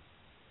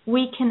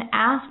we can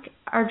ask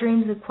our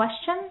dreams a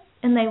question,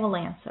 and they will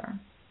answer.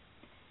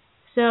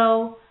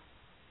 So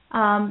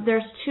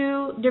there's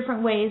two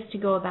different ways to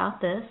go about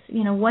this.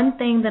 One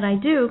thing that I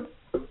do,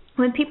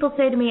 when people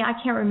say to me, "I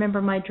can't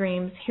remember my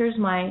dreams," here's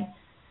my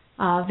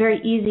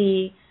very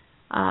easy,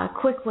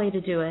 quick way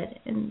to do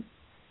it. And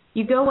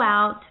you go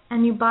out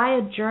and you buy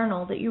a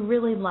journal that you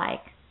really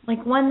like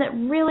one that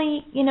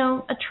really,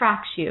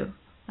 attracts you.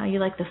 You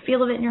like the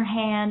feel of it in your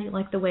hand, you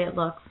like the way it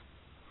looks.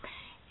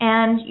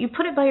 And you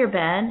put it by your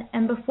bed,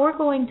 and before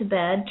going to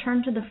bed,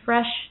 turn to the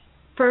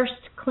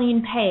first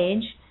clean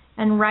page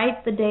and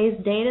write the day's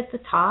date at the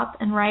top,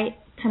 and write,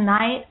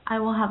 "Tonight I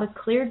will have a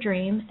clear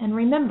dream and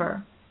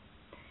remember."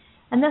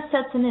 And this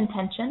sets an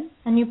intention,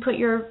 and you put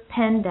your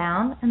pen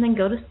down and then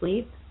go to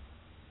sleep.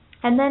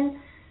 And then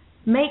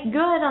make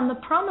good on the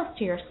promise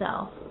to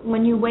yourself.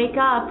 When you wake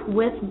up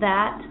with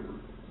that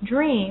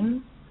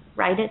dream,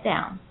 write it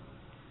down.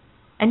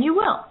 And you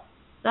will.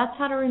 That's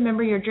how to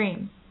remember your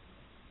dreams.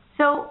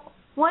 So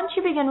once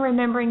you begin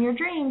remembering your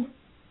dreams,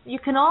 you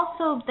can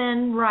also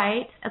then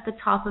write at the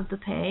top of the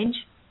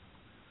page,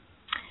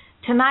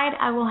 "Tonight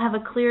I will have a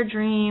clear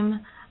dream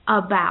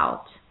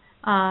about,"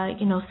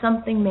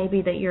 something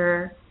maybe that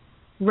you're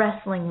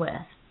wrestling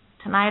with.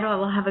 "Tonight I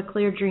will have a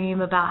clear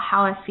dream about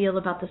how I feel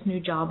about this new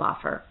job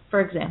offer," for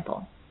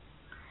example.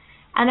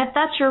 And if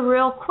that's your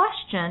real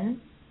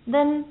question,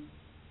 then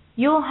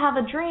you'll have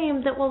a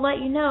dream that will let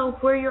you know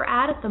where you're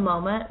at the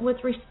moment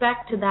with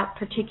respect to that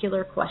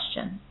particular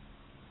question.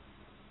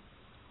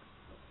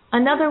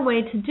 Another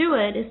way to do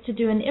it is to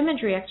do an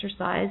imagery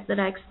exercise that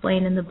I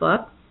explain in the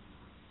book,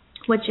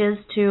 which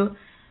is to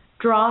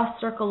draw a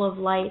circle of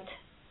light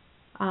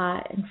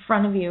in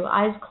front of you,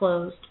 eyes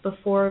closed,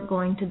 before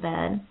going to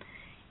bed,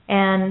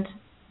 and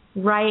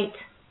write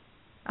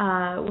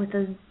with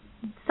a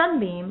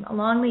sunbeam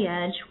along the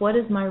edge, "What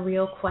is my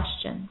real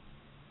question?"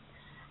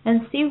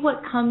 And see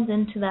what comes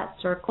into that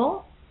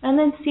circle, and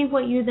then see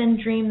what you then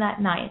dream that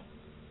night.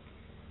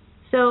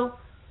 So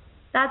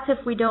that's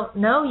if we don't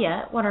know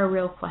yet what our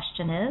real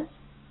question is.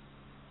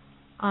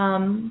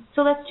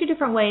 So that's two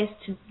different ways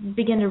to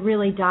begin to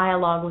really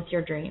dialogue with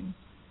your dreams.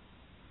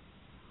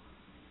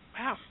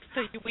 Wow.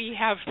 So we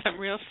have some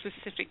real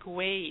specific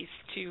ways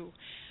to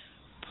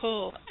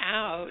pull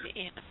out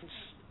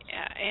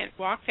and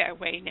walk that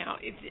way. Now,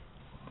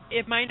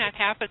 it might not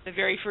happen the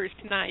very first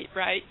night,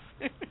 right?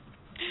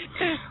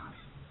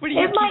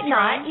 It might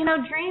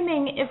not.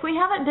 Dreaming, if we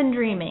haven't been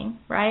dreaming,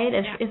 right?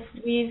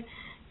 If we've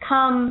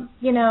come,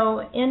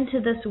 into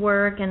this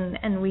work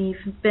and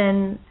we've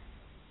been,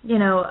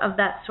 of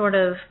that sort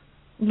of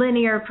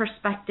linear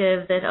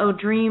perspective that,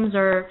 dreams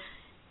are,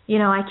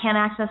 I can't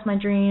access my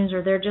dreams,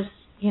 or they're just,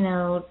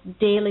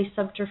 daily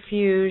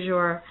subterfuge,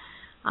 or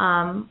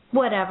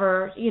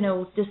whatever,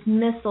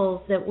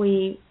 dismissals that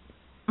we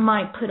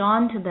might put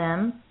onto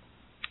them,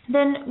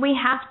 then we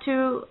have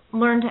to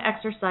learn to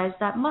exercise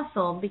that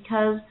muscle,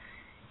 because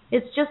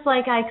it's just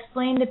like I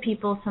explain to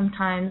people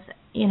sometimes,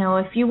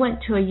 if you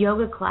went to a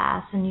yoga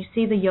class and you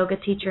see the yoga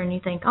teacher and you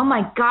think, "Oh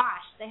my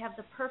gosh, they have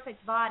the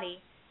perfect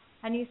body,"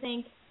 and you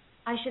think,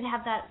 "I should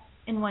have that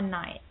in one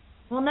night."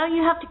 Well, no,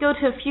 you have to go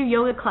to a few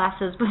yoga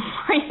classes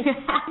before you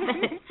have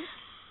it.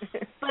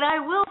 But I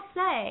will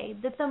say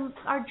that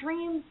our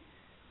dreams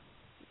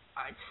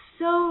are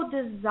so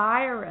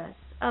desirous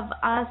of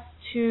us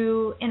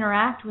to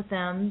interact with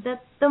them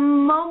that the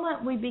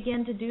moment we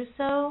begin to do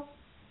so,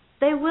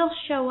 they will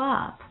show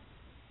up.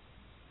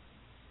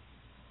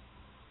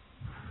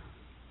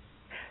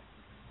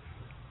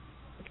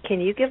 Can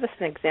you give us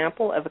an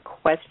example of a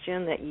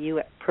question that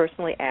you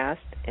personally asked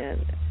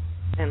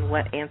and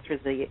what answer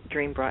the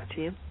dream brought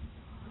to you?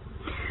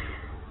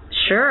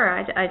 Sure.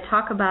 I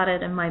talk about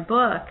it in my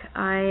book.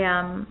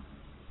 I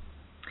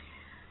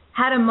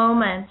had a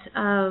moment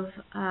of,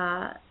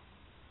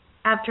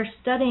 after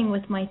studying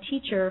with my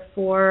teacher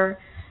for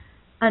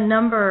a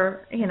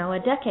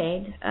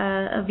decade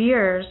of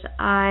years,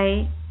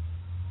 I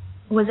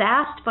was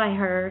asked by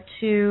her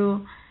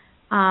to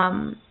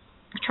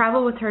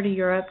travel with her to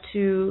Europe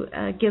to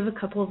give a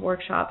couple of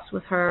workshops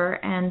with her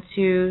and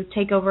to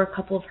take over a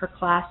couple of her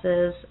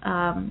classes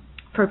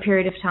for a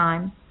period of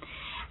time.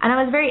 And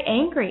I was very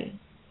angry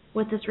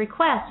with this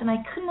request, and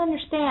I couldn't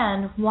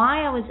understand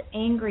why I was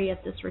angry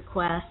at this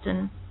request,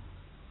 and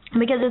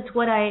because it's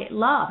what I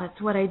love,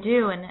 it's what I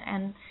do,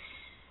 and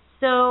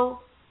so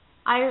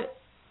I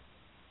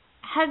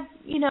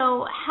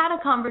had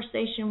a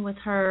conversation with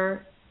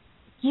her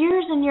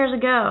years and years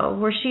ago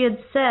where she had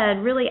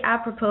said, really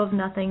apropos of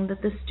nothing,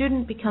 that the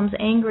student becomes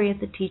angry at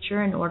the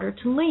teacher in order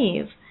to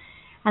leave,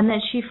 and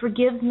that she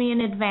forgives me in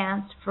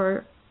advance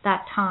for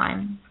that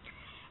time.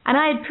 And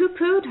I had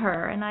poo-pooed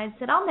her, and I had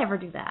said, I'll never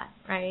do that,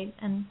 right?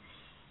 And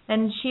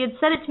she had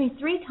said it to me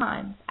 3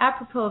 times,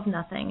 apropos of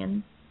nothing.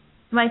 And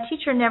my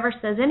teacher never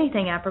says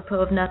anything apropos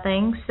of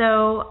nothing,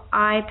 so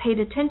I paid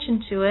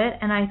attention to it,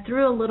 and I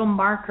threw a little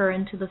marker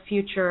into the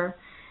future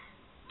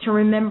to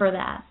remember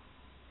that.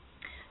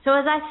 So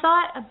as I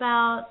thought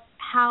about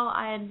how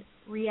I had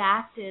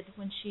reacted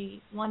when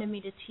she wanted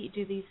me to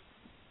do these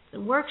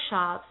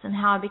workshops and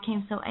how I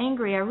became so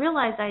angry, I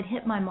realized I'd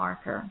hit my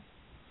marker.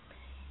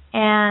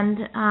 And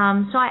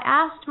so I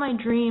asked my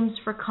dreams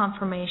for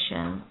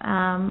confirmation,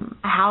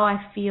 how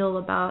I feel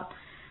about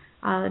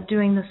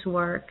doing this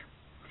work.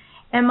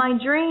 And my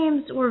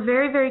dreams were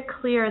very, very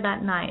clear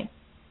that night.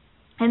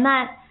 In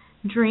that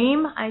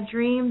dream, I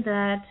dreamed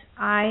that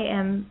I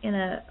am in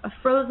a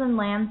frozen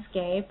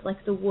landscape,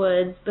 like the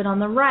woods, but on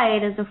the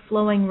right is a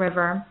flowing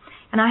river.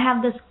 And I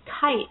have this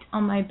kite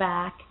on my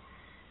back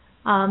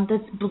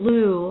that's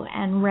blue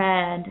and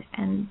red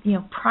and,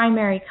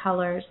 primary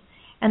colors.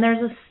 And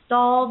there's a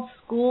stalled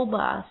school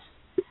bus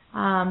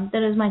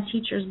that is my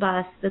teacher's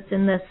bus that's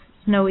in this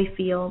snowy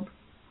field.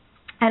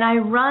 And I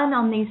run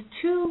on these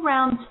 2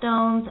 round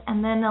stones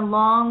and then a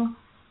long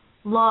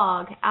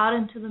log out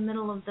into the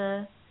middle of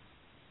the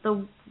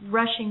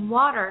rushing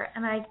water,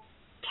 and I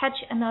catch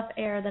enough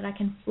air that I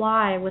can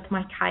fly with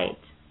my kite.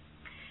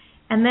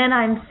 And then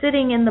I'm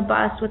sitting in the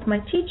bus with my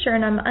teacher,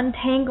 and I'm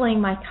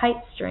untangling my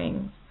kite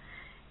strings.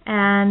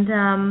 And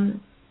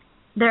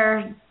there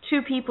are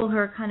 2 people who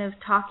are kind of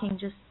talking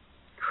just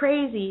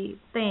crazy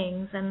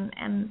things,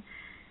 and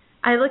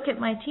I look at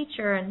my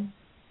teacher and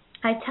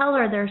I tell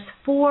her there's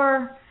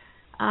 4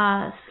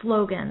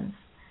 slogans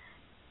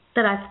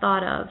that I've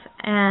thought of,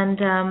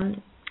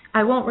 and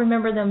I won't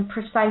remember them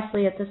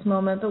precisely at this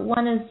moment, but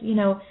one is,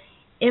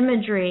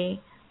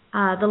 imagery,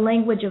 the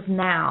language of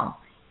now,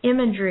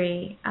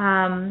 imagery,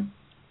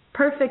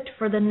 perfect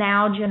for the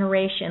now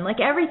generation,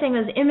 like everything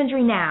is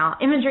imagery now,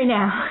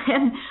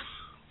 and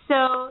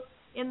so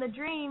in the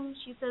dream,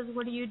 she says,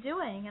 what are you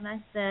doing? And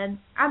I said,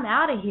 I'm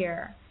out of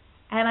here.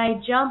 And I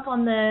jump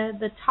on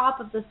the top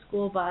of the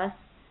school bus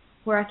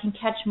where I can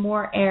catch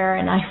more air,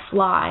 and I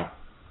fly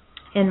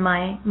in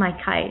my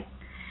kite.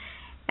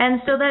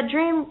 And so that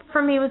dream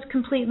for me was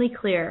completely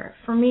clear.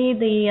 For me,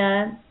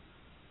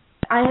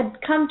 I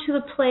had come to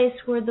the place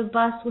where the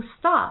bus was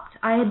stopped.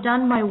 I had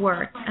done my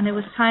work, and it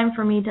was time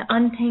for me to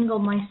untangle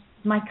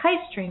my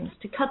kite strings,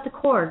 to cut the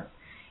cord,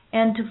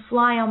 and to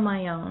fly on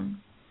my own.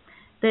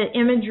 The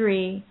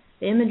imagery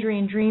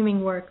and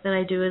dreaming work that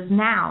I do is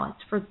now.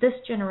 It's for this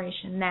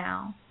generation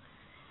now.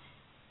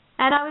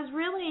 And I was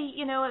really,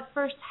 at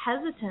first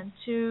hesitant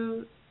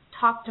to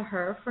talk to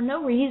her for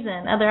no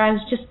reason other I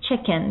was just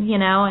chicken,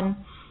 and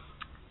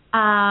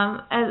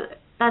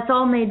that's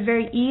all made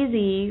very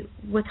easy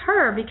with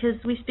her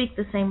because we speak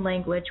the same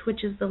language,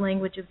 which is the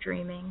language of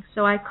dreaming.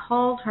 So I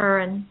called her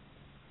and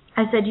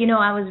I said,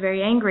 I was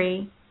very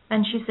angry.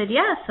 And she said,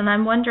 yes, and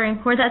I'm wondering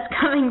where that's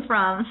coming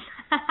from.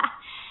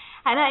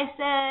 And I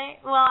say,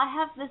 well, I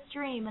have this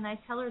dream, and I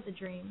tell her the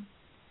dream.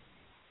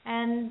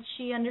 And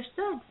she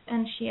understood,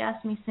 and she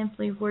asked me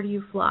simply, where do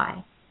you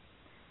fly?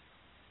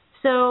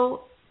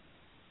 So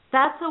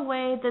that's a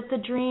way that the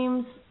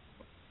dreams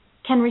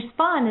can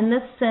respond. In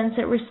this sense,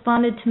 it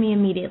responded to me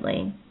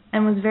immediately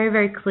and was very,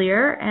 very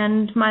clear,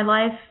 and my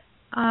life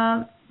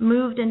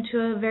moved into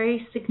a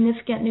very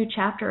significant new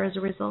chapter as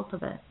a result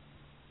of it.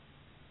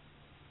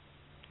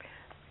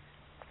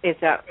 Is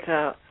that,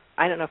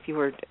 I don't know if you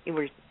were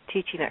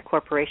teaching at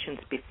corporations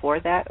before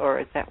that, or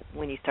is that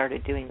when you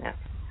started doing that?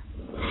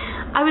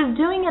 I was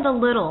doing it a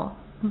little,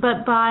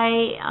 but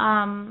by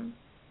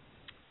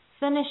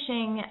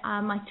finishing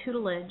my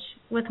tutelage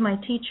with my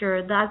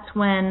teacher, that's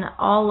when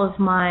all of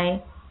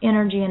my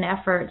energy and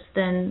efforts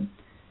then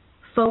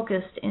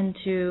focused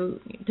into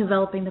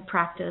developing the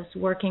practice,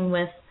 working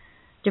with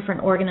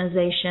different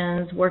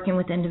organizations, working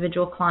with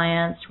individual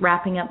clients,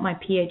 wrapping up my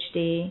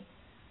PhD,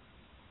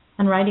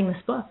 and writing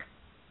this book.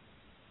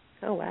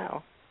 Oh,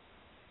 wow.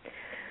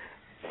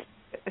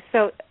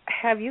 So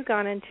have you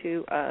gone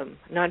into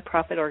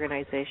nonprofit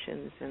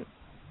organizations and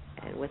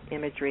with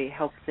imagery,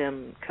 help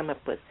them come up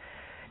with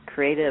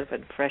creative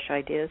and fresh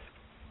ideas?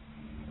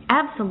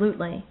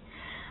 Absolutely.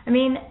 I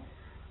mean,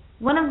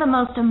 one of the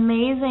most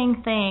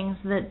amazing things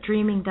that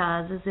dreaming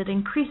does is it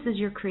increases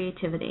your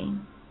creativity.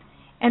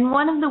 And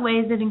one of the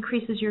ways it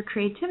increases your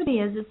creativity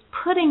is it's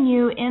putting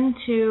you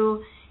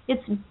into,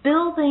 it's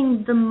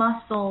building the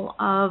muscle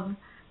of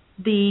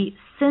the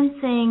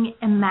sensing,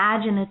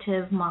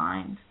 imaginative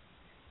mind.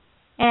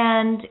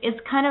 And it's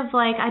kind of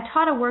like, I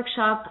taught a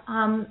workshop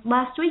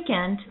last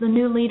weekend to the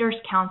New Leaders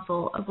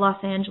Council of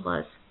Los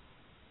Angeles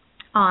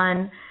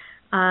on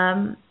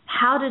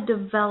how to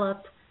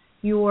develop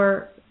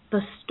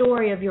the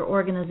story of your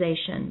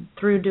organization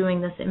through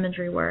doing this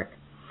imagery work.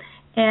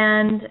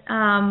 And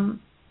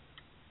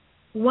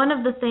one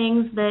of the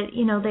things that,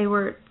 they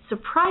were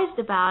surprised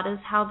about is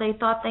how they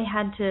thought they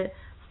had to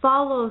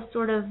follow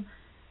sort of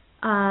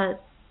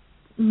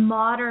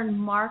modern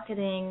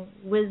marketing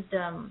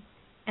wisdom,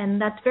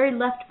 and that's very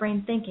left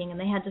brain thinking, and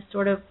they had to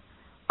sort of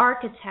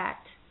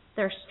architect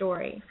their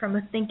story from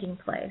a thinking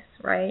place,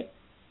 right?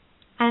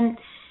 And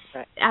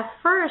right. At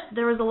first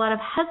there was a lot of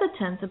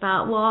hesitance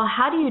about, well,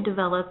 how do you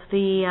develop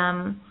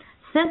the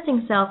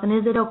sensing self, and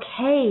is it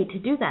okay to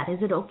do that? Is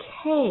it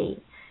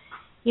okay?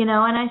 And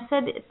I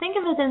said, think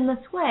of it in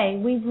this way.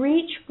 We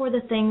reach for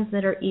the things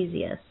that are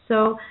easiest.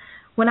 So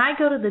when I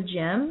go to the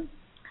gym,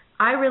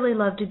 I really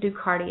love to do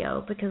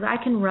cardio because I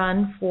can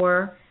run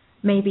for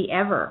maybe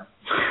ever.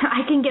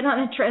 I can get on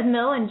a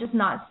treadmill and just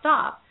not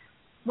stop.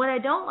 What I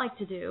don't like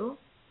to do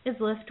is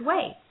lift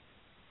weights.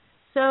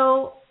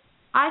 So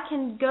I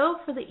can go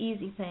for the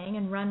easy thing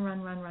and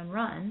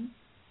run.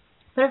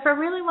 But if I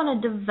really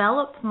want to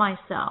develop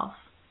myself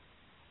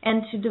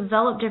and to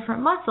develop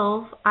different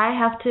muscles, I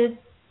have to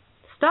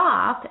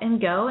stop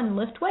and go and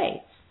lift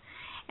weights.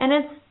 And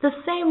it's the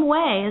same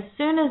way. As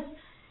soon as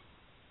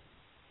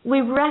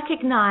we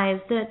recognize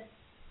that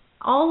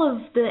all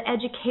of the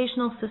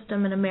educational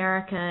system in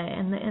America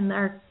and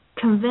our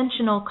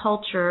conventional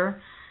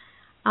culture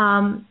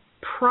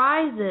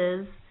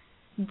prizes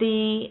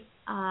the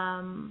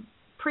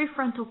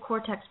prefrontal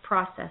cortex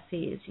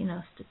processes,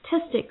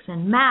 statistics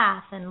and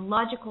math and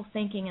logical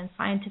thinking and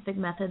scientific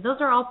method. Those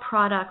are all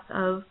products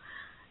of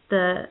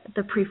the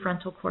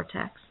prefrontal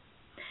cortex.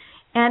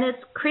 And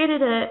it's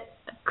created a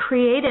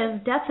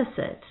creative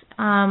deficit.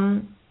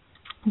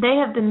 They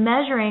have been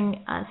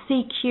measuring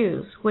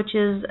CQs, which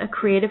is a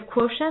creative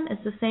quotient.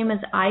 It's the same as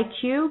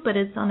IQ, but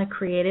it's on a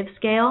creative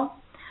scale,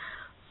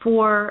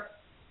 for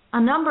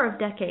a number of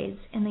decades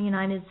in the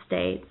United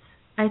States,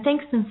 I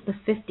think since the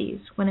 50s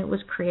when it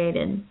was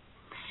created.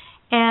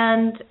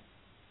 And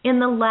in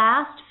the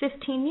last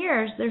 15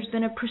 years, there's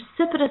been a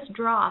precipitous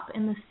drop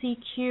in the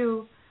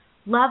CQ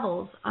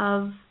levels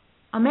of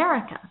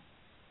America.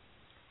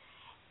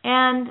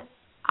 And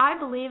I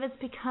believe it's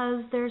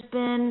because there's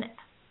been,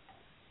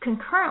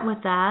 concurrent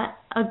with that,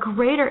 a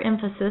greater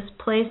emphasis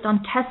placed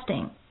on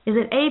testing. Is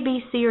it A,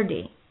 B, C, or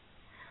D?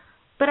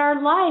 But our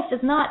life is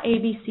not A,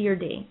 B, C, or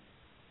D.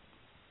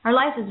 Our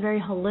life is very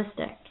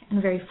holistic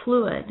and very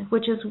fluid,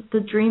 which is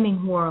the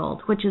dreaming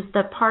world, which is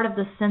the part of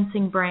the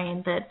sensing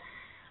brain that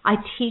I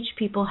teach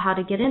people how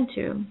to get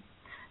into.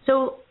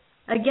 So,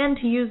 again,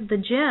 to use the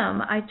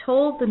gym, I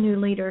told the New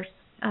Leader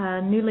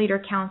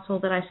Council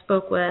that I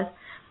spoke with,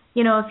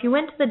 if you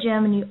went to the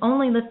gym and you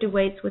only lifted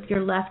weights with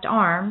your left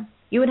arm,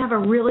 you would have a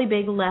really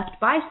big left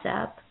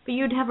bicep, but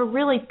you'd have a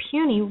really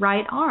puny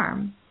right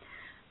arm.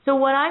 So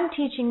what I'm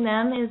teaching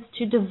them is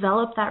to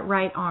develop that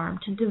right arm,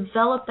 to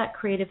develop that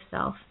creative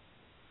self.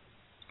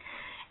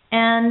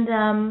 And,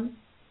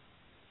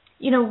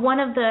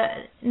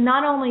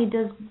 not only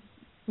does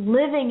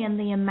living in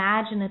the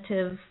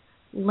imaginative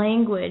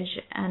language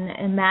and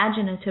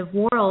imaginative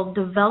world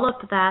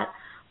develop that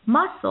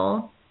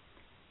muscle,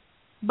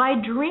 by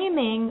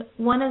dreaming,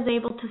 one is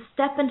able to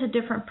step into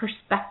different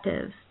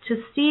perspectives,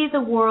 to see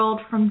the world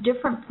from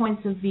different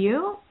points of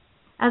view,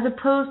 as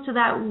opposed to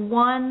that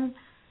one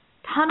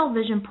tunnel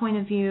vision point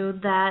of view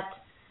that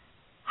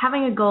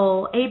having a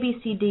goal, A, B,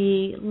 C,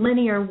 D,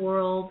 linear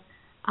world,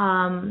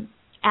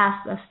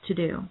 asks us to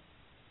do.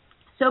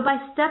 So by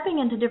stepping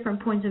into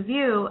different points of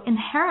view,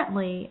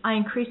 inherently I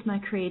increase my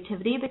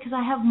creativity because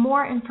I have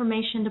more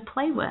information to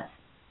play with.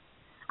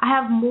 I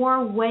have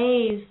more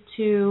ways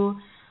to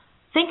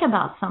think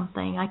about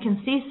something. I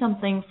can see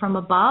something from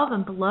above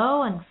and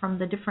below and from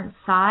the different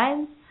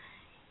sides,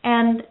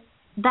 and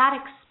that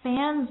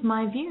expands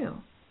my view.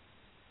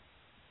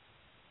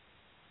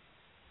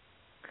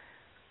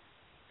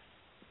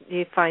 Do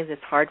you find this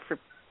hard for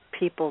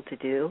people to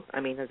do?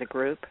 I mean, as a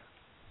group?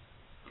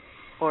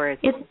 Or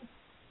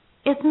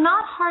it's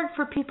not hard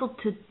for people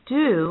to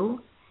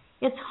do.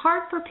 it's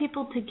hard for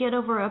people to get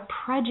over a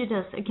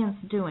prejudice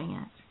against doing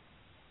it.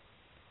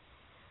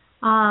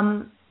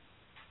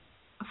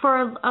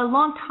 For a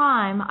long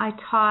time, I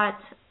taught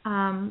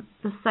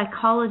the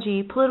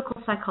psychology,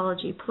 political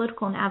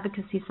and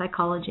advocacy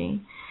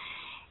psychology.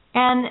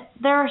 And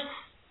there are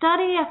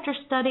study after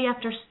study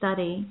after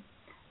study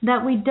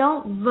that we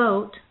don't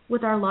vote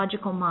with our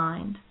logical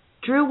mind.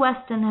 Drew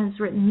Weston has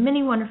written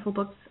many wonderful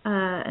books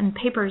and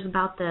papers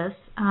about this.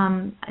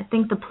 I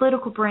think the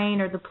political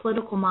brain or the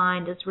political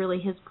mind is really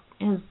his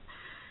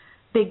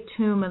big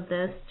tome of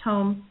this.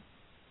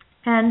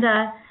 And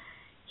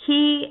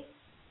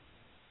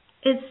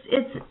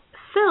it's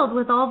filled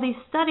with all these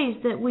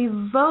studies that we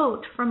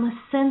vote from a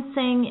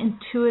sensing,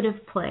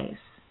 intuitive place.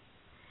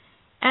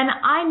 And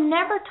I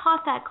never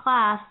taught that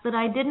class that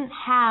I didn't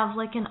have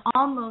like an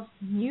almost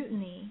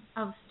mutiny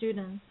of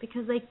students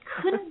because they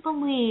couldn't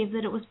believe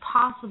that it was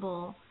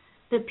possible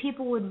that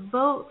people would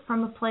vote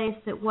from a place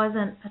that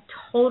wasn't a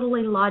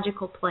totally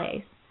logical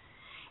place.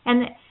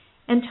 And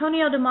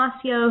Antonio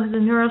Damasio, who's a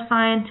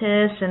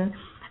neuroscientist, and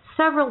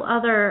several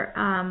other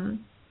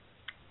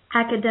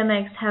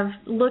academics have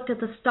looked at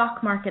the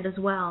stock market as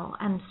well,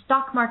 and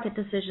stock market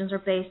decisions are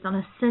based on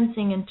a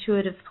sensing,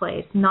 intuitive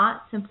place,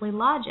 not simply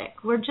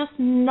logic. We're just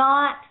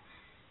not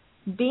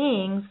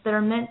beings that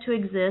are meant to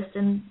exist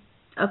in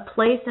a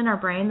place in our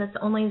brain that's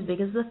only as big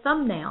as the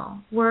thumbnail.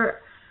 We're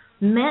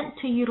meant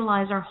to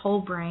utilize our whole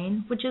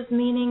brain, which is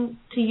meaning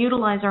to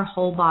utilize our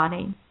whole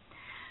body.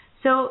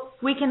 So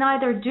we can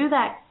either do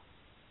that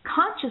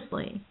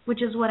consciously,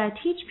 which is what I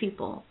teach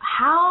people,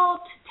 how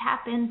to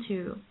tap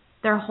into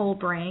their whole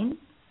brain,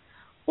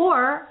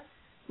 or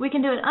we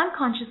can do it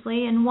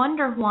unconsciously and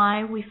wonder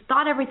why we've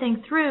thought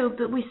everything through,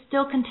 but we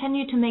still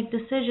continue to make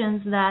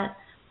decisions that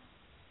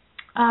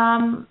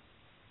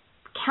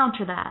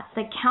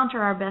counter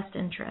our best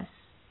interests.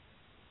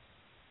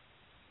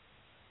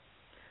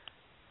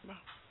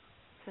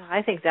 So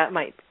I think that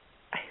might.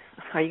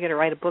 Are you going to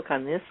write a book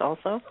on this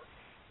also?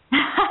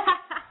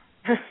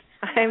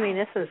 I mean,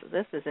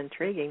 this is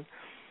intriguing.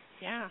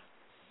 Yeah.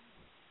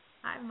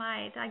 I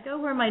might. I go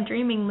where my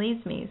dreaming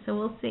leads me, so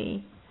we'll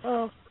see.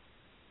 Oh.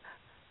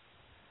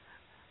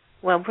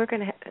 Well, we're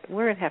gonna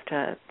have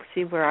to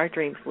see where our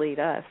dreams lead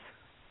us.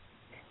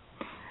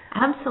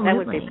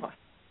 Absolutely.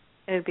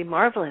 It would be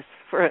marvelous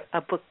for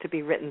a book to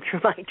be written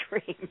through my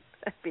dream.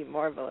 That'd be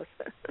marvelous.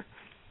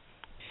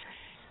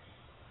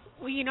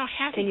 Well, you know,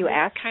 having Can you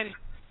ask? kind of.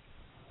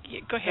 Yeah,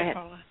 go ahead,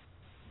 Paula.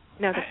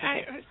 No, that's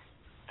okay.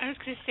 I was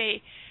going to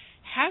say,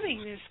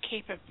 having this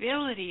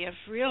capability of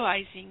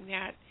realizing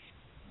that.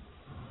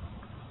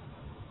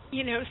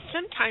 You know,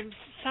 sometimes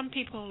some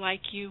people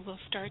like you will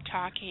start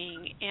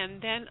talking,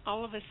 and then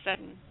all of a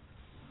sudden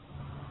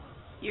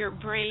your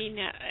brain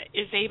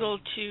is able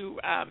to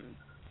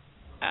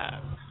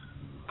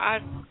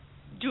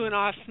do an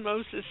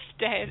osmosis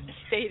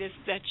status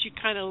that you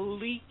kind of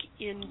leak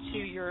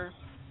into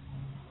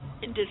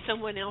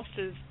someone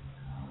else's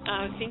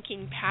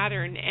thinking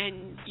pattern,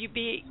 and you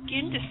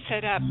begin to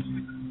set up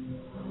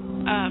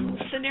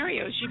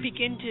scenarios. You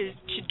begin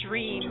to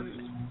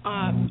dream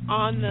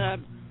on the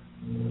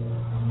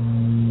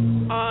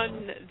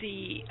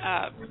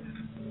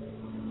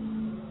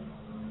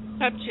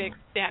subject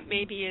that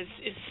maybe is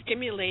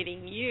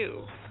stimulating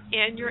you,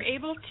 and you're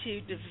able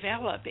to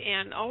develop,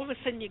 and all of a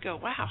sudden you go,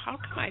 wow, how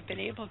come I've been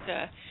able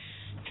to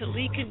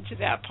leak into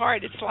that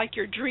part? It's like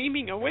you're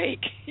dreaming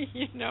awake,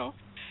 you know,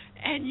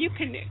 and you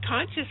can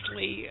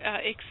consciously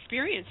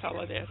experience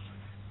all of this.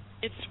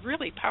 It's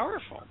really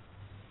powerful.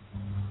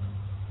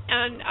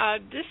 And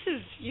this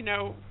is, you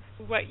know,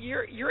 what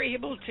you're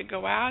able to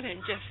go out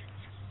and just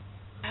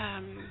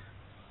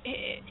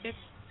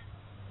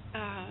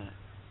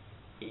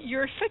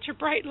you're such a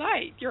bright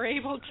light. You're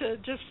able to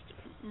just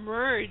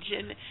merge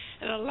and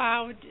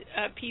allow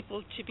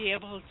people to be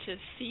able to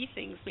see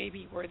things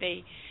maybe where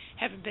they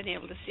haven't been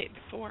able to see it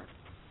before.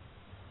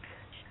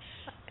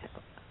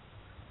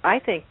 I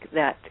think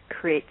that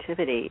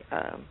creativity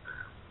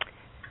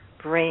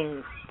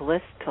brings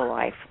bliss to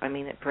life. I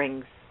mean, it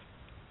brings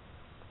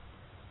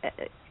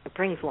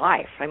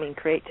life. I mean,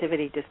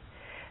 creativity just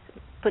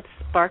puts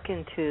spark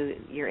into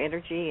your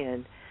energy,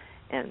 and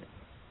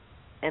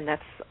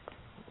that's,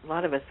 a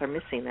lot of us are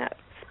missing that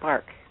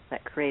spark,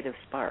 that creative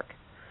spark.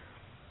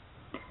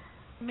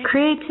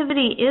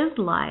 Creativity is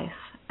life,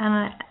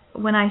 and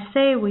when I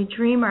say we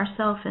dream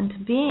ourselves into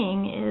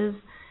being, is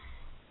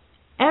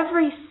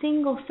every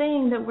single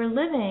thing that we're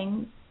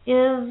living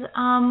is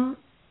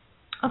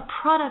a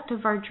product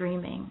of our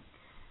dreaming.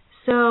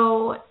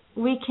 So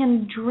we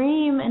can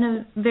dream in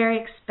a very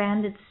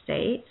expanded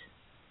state.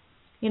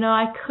 You know,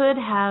 I could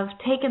have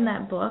taken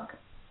that book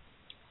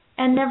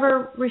and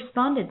never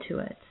responded to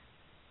it,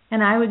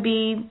 and I would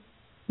be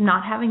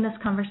not having this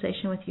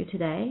conversation with you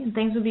today, and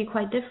things would be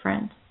quite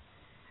different.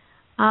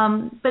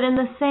 But in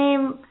the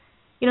same,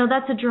 you know,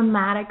 that's a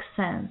dramatic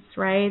sense,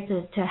 right?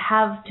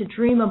 To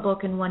dream a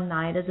book in one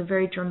night is a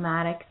very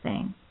dramatic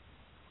thing.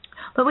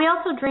 But we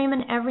also dream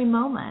in every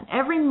moment.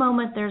 Every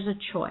moment there's a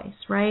choice,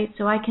 right?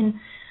 So I can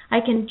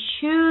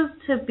choose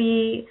to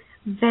be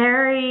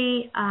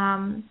very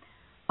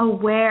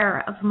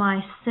aware of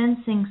my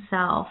sensing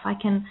self.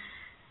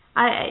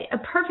 A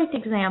perfect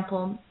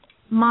example,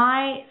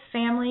 my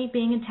family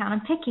being in town,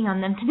 I'm picking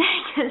on them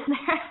today because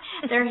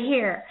they're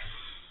here.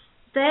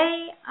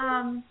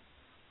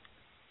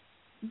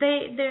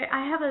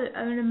 I have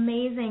an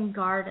amazing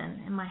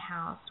garden in my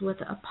house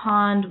with a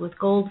pond with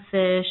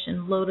goldfish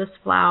and lotus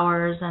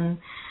flowers, and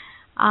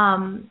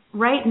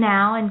right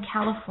now in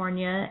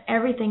California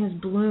everything is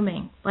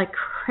blooming like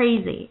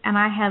crazy, and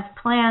I have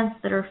plants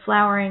that are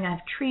flowering, I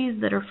have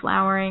trees that are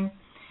flowering,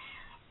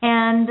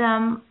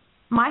 and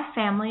my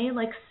family,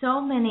 like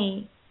so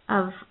many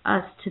of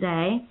us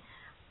today,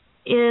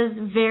 is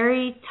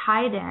very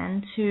tied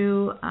in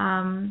to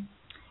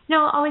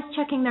always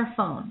checking their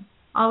phone,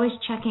 always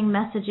checking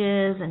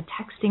messages and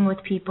texting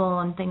with people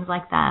and things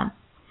like that.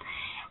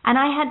 And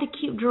I had to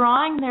keep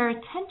drawing their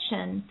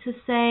attention to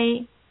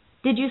say,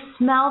 did you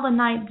smell the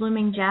night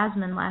blooming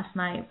jasmine last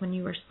night when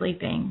you were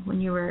sleeping,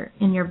 when you were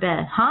in your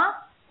bed? Huh?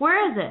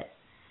 Where is it?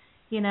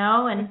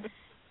 And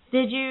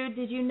did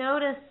you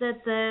notice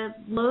that the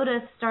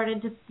lotus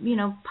started to,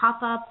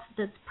 pop up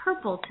that's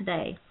purple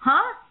today?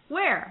 Huh?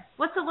 Where?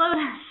 What's a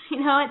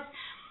lotus?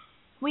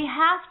 We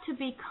have to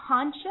be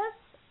conscious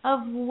of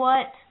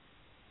what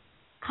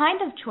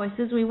kind of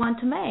choices we want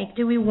to make.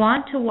 Do we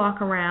want to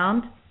walk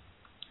around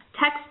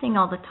texting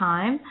all the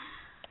time,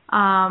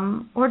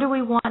 or do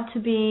we want to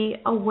be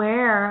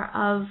aware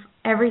of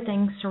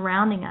everything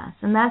surrounding us?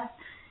 And that's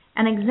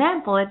an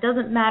example. It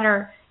doesn't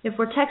matter if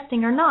we're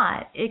texting or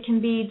not. It can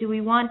be, do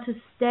we want to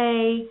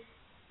stay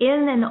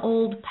in an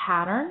old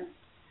pattern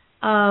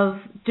of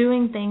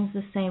doing things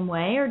the same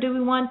way, or do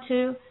we want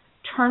to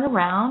turn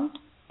around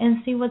and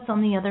see what's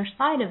on the other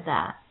side of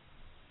that?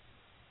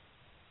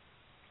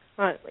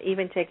 Well,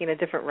 even taking a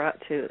different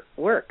route to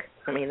work.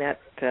 I mean, that...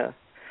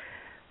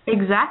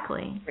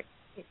 Exactly.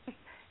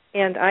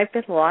 And I've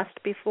been lost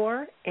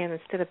before, and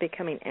instead of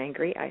becoming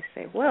angry, I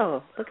say,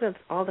 whoa, look at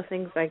all the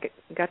things I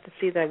got to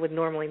see that I would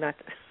normally not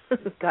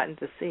have gotten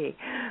to see.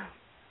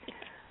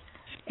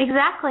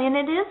 Exactly, and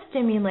it is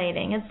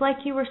stimulating. It's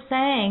like you were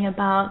saying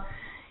about,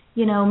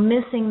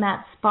 missing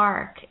that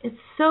spark. It's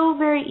so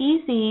very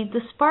easy.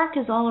 The spark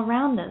is all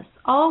around us.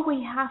 All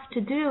we have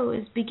to do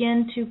is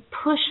begin to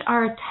push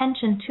our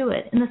attention to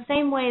it. In the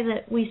same way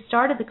that we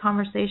started the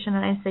conversation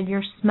and I said,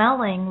 you're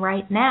smelling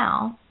right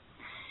now,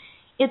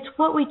 it's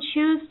what we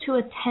choose to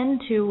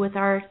attend to with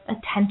our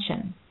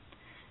attention.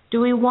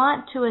 Do we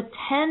want to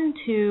attend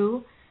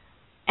to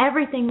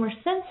everything we're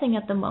sensing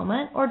at the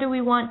moment, or do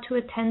we want to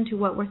attend to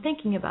what we're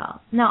thinking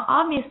about? Now,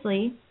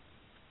 obviously,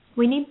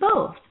 we need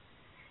both.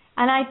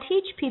 And I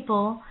teach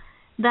people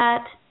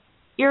that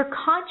your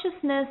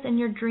consciousness and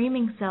your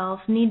dreaming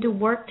self need to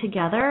work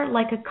together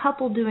like a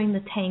couple doing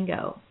the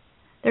tango.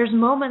 There's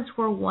moments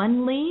where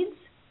one leads,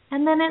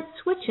 and then it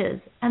switches,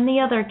 and the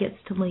other gets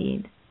to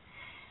lead.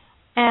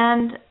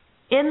 And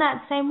in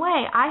that same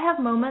way, I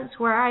have moments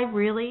where I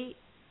really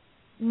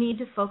need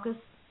to focus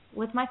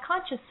with my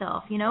conscious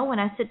self. When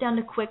I sit down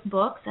to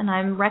QuickBooks and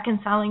I'm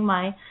reconciling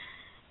my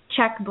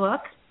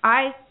checkbook,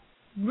 I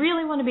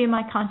really want to be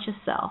my conscious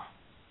self.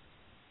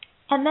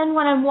 And then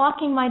when I'm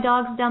walking my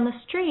dogs down the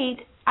street,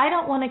 I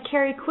don't want to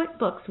carry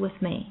QuickBooks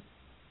with me.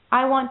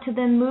 I want to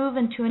then move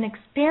into an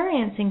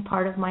experiencing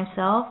part of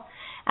myself,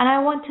 and I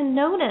want to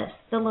notice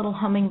the little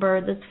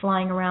hummingbird that's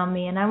flying around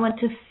me, and I want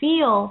to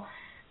feel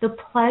the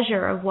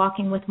pleasure of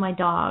walking with my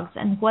dogs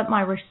and what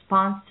my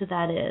response to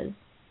that is.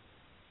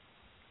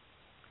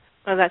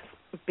 Well, that's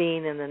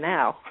being in the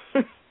now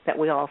that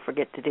we all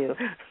forget to do.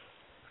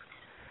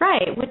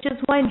 Right, which is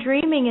why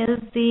dreaming is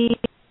the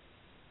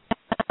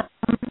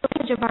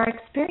village of our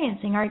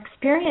experiencing. Our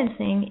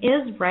experiencing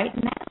is right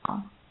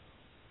now.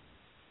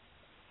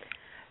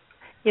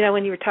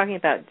 When you were talking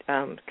about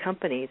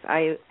companies,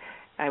 I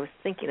was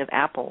thinking of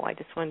Apple. I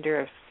just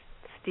wonder if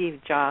Steve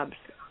Jobs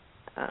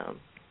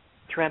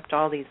dreamt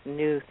all these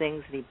new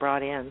things that he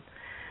brought in.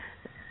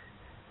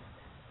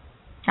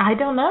 I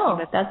don't know.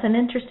 That's an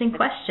interesting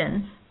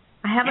question.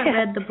 I haven't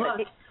read the book.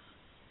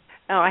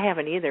 No, I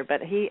haven't either,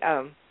 but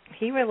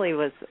he really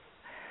was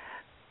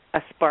a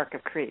spark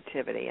of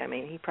creativity. I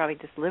mean, he probably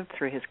just lived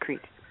through his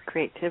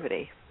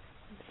creativity.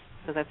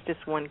 So that's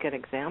just one good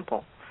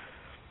example.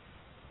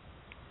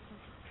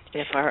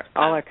 If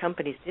all our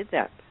companies did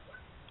that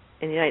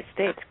in the United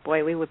States,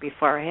 boy, we would be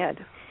far ahead.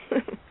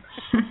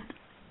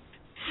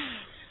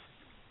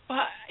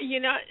 Well,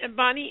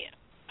 Bonnie,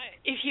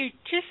 if you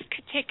just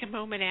could take a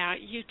moment out,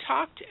 you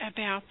talked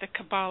about the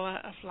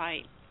Kabbalah of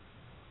light.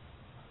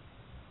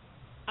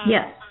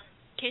 Yes.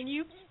 Can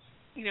you,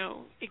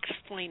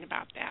 explain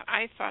about that?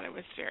 I thought it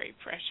was very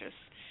precious,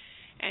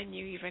 and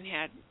you even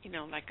had,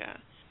 like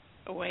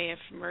a way of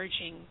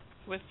merging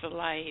with the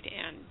light.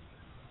 And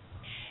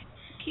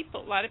a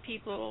lot of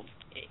people,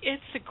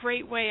 it's a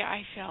great way,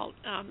 I felt.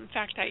 In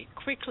fact, I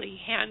quickly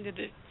handed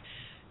it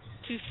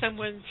to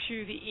someone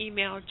through the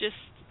email, just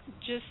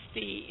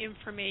the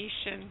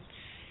information,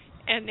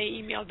 and they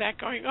emailed back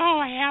going, "Oh,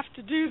 I have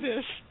to do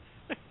this."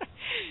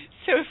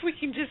 So if we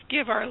can just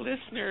give our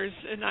listeners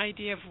an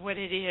idea of what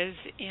it is,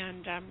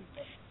 and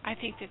I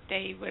think that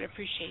they would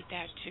appreciate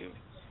that too.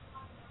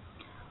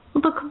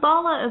 Well, the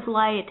Kabbalah of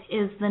Light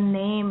is the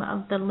name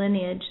of the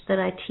lineage that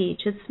I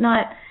teach. It's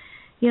not,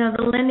 the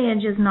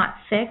lineage is not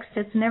fixed.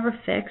 It's never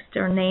fixed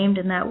or named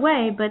in that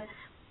way, but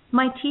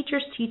my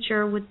teacher's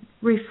teacher would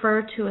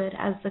refer to it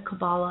as the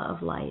Kabbalah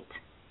of Light.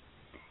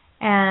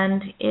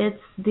 And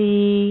it's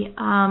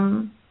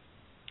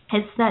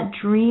that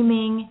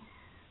dreaming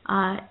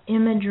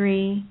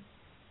imagery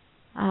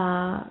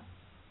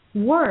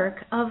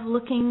work of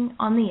looking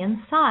on the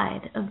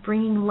inside, of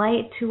bringing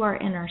light to our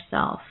inner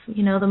self.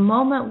 The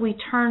moment we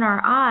turn our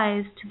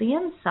eyes to the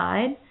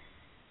inside,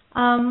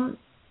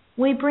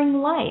 we bring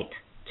light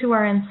to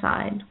our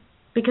inside,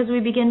 because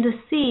we begin to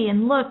see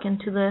and look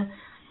into the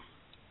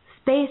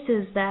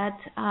spaces that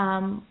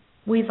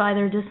we've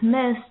either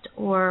dismissed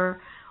or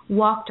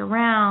walked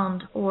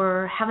around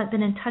or haven't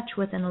been in touch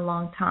with in a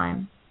long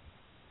time.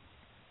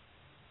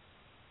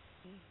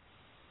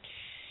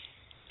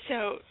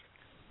 So,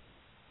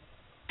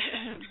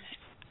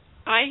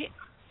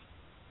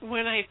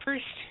 when I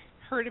first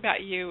heard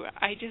about you,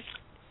 I just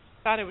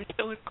thought it was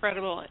so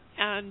incredible.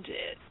 And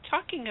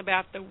talking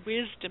about the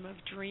wisdom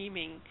of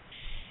dreaming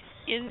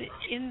in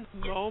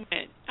the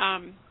moment,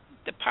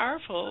 the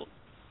powerful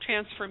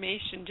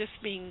transformation, just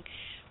being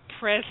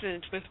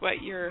present with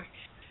what you're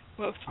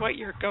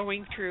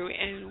going through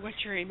and what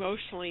you're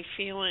emotionally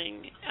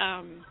feeling.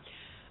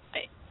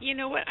 You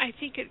know what? I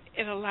think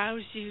it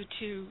allows you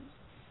to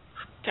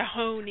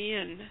hone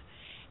in.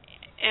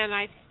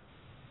 And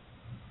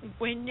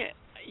when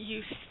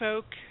you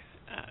spoke,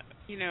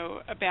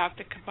 about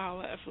the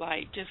Kabbalah of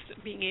Light,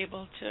 just being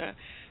able to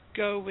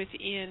go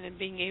within and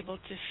being able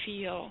to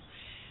feel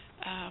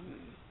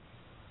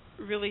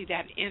really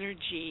that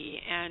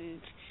energy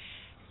and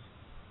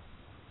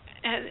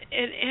an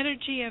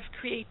energy of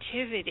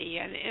creativity,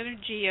 an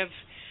energy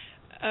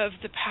of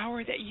the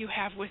power that you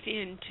have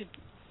within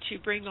to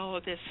bring all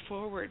of this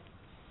forward.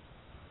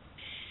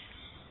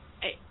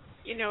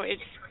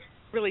 It's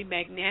really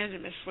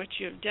magnanimous what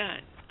you have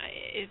done.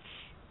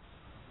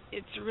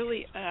 It's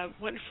really a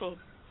wonderful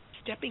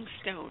stepping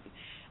stone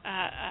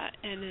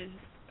and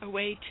a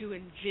way to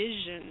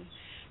envision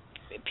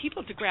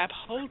people to grab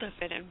hold of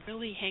it and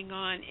really hang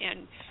on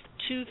and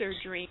to their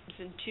dreams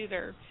and to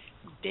their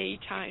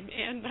daytime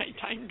and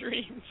nighttime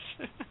dreams.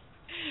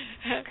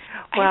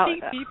 I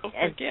think people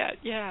forget,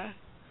 yeah.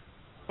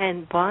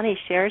 And Bonnie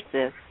shares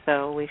this,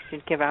 so we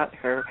should give out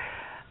her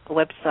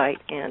website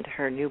and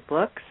her new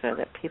book so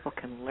that people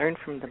can learn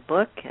from the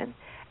book and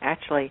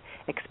actually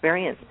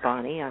experience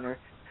Bonnie on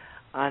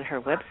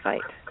her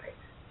website.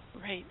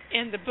 Right.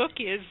 And the book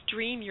is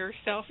Dream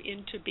Yourself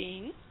into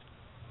Being.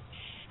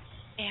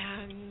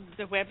 And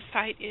the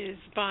website is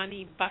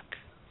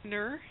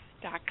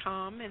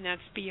BonnieBuckner.com, and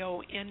that's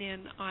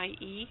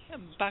BONNIE,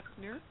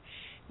 Buckner,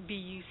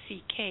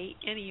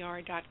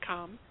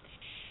 BUCKNER.com.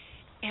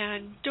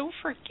 And don't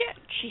forget,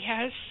 she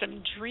has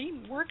some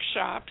dream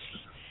workshops.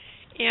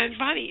 And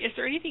Bonnie, is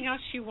there anything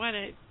else you want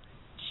to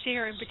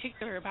share in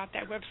particular about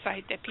that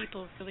website that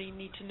people really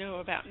need to know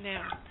about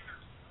now?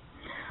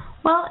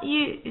 Well,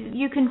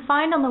 you can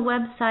find on the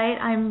website.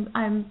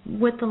 I'm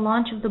with the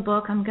launch of the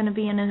book. I'm going to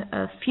be in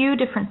a few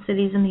different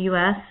cities in the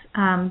U.S.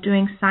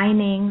 Doing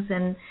signings,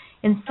 and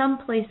in some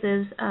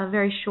places a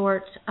very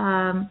short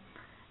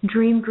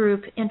dream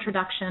group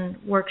introduction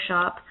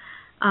workshop.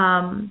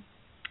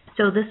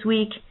 So this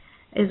week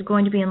is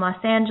going to be in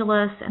Los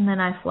Angeles, and then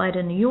I fly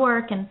to New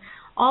York, and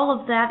all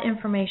of that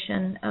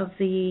information of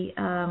the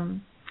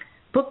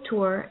book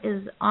tour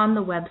is on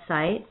the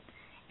website.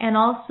 And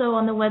also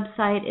on the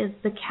website is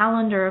the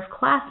calendar of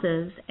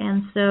classes.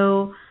 And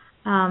so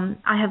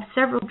I have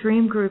several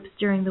dream groups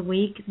during the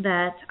week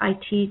that I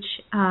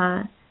teach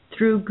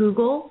through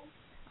Google,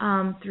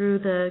 through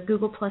the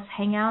Google Plus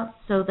Hangout,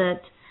 so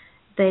that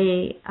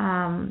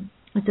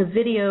it's a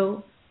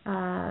video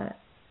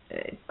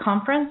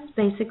conference,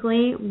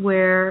 basically,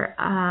 where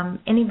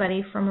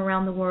anybody from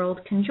around the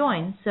world can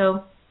join.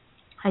 So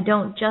I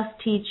don't just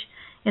teach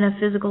in a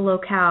physical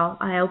locale.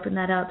 I open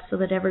that up so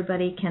that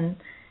everybody can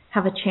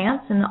have a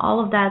chance, and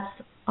all of that's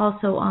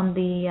also on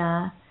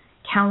the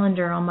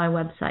calendar on my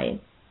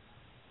website.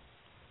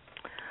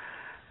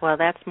 Well,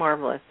 that's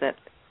marvelous that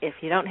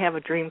if you don't have a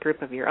dream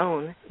group of your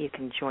own, you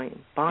can join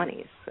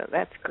Bonnie's, so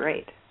that's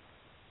great.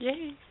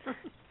 Yay.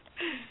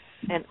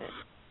 And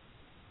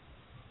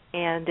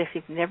if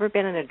you've never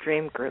been in a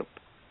dream group,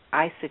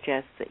 I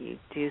suggest that you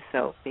do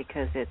so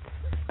because it's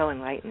so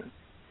enlightening.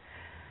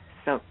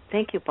 So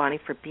thank you, Bonnie,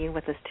 for being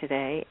with us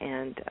today,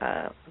 and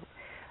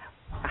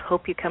I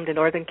hope you come to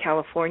Northern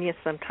California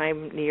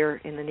sometime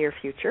in the near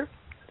future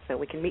so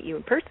we can meet you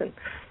in person.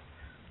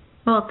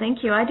 Well,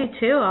 thank you. I do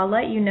too. I'll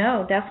let you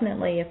know,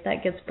 definitely, if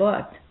that gets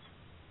booked.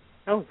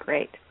 Oh,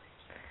 great.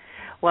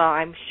 Well,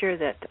 I'm sure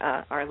that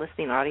our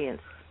listening audience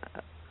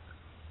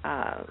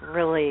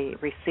really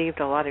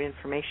received a lot of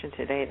information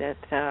today that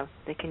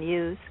they can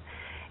use,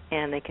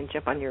 and they can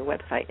jump on your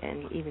website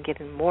and even get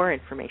more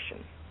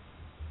information.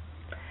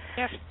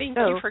 Yes, thank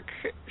you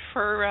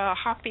for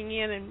hopping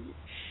in and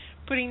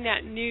putting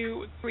that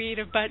new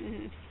creative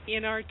button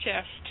in our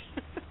chest.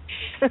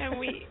 And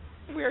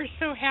we're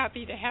so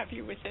happy to have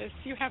you with us.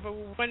 You have a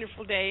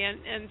wonderful day,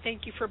 and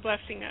thank you for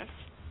blessing us.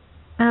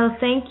 Oh,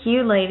 thank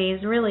you, ladies.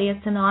 Really,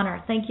 it's an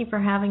honor. Thank you for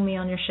having me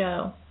on your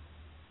show.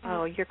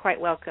 Oh, you're quite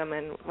welcome,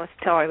 and let's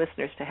tell our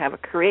listeners to have a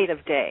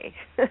creative day.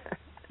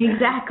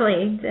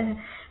 Exactly.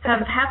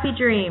 Have happy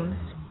dreams.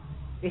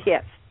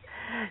 Yes.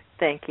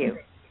 Thank you.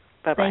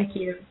 Bye-bye. Thank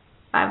you.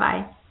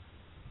 Bye-bye.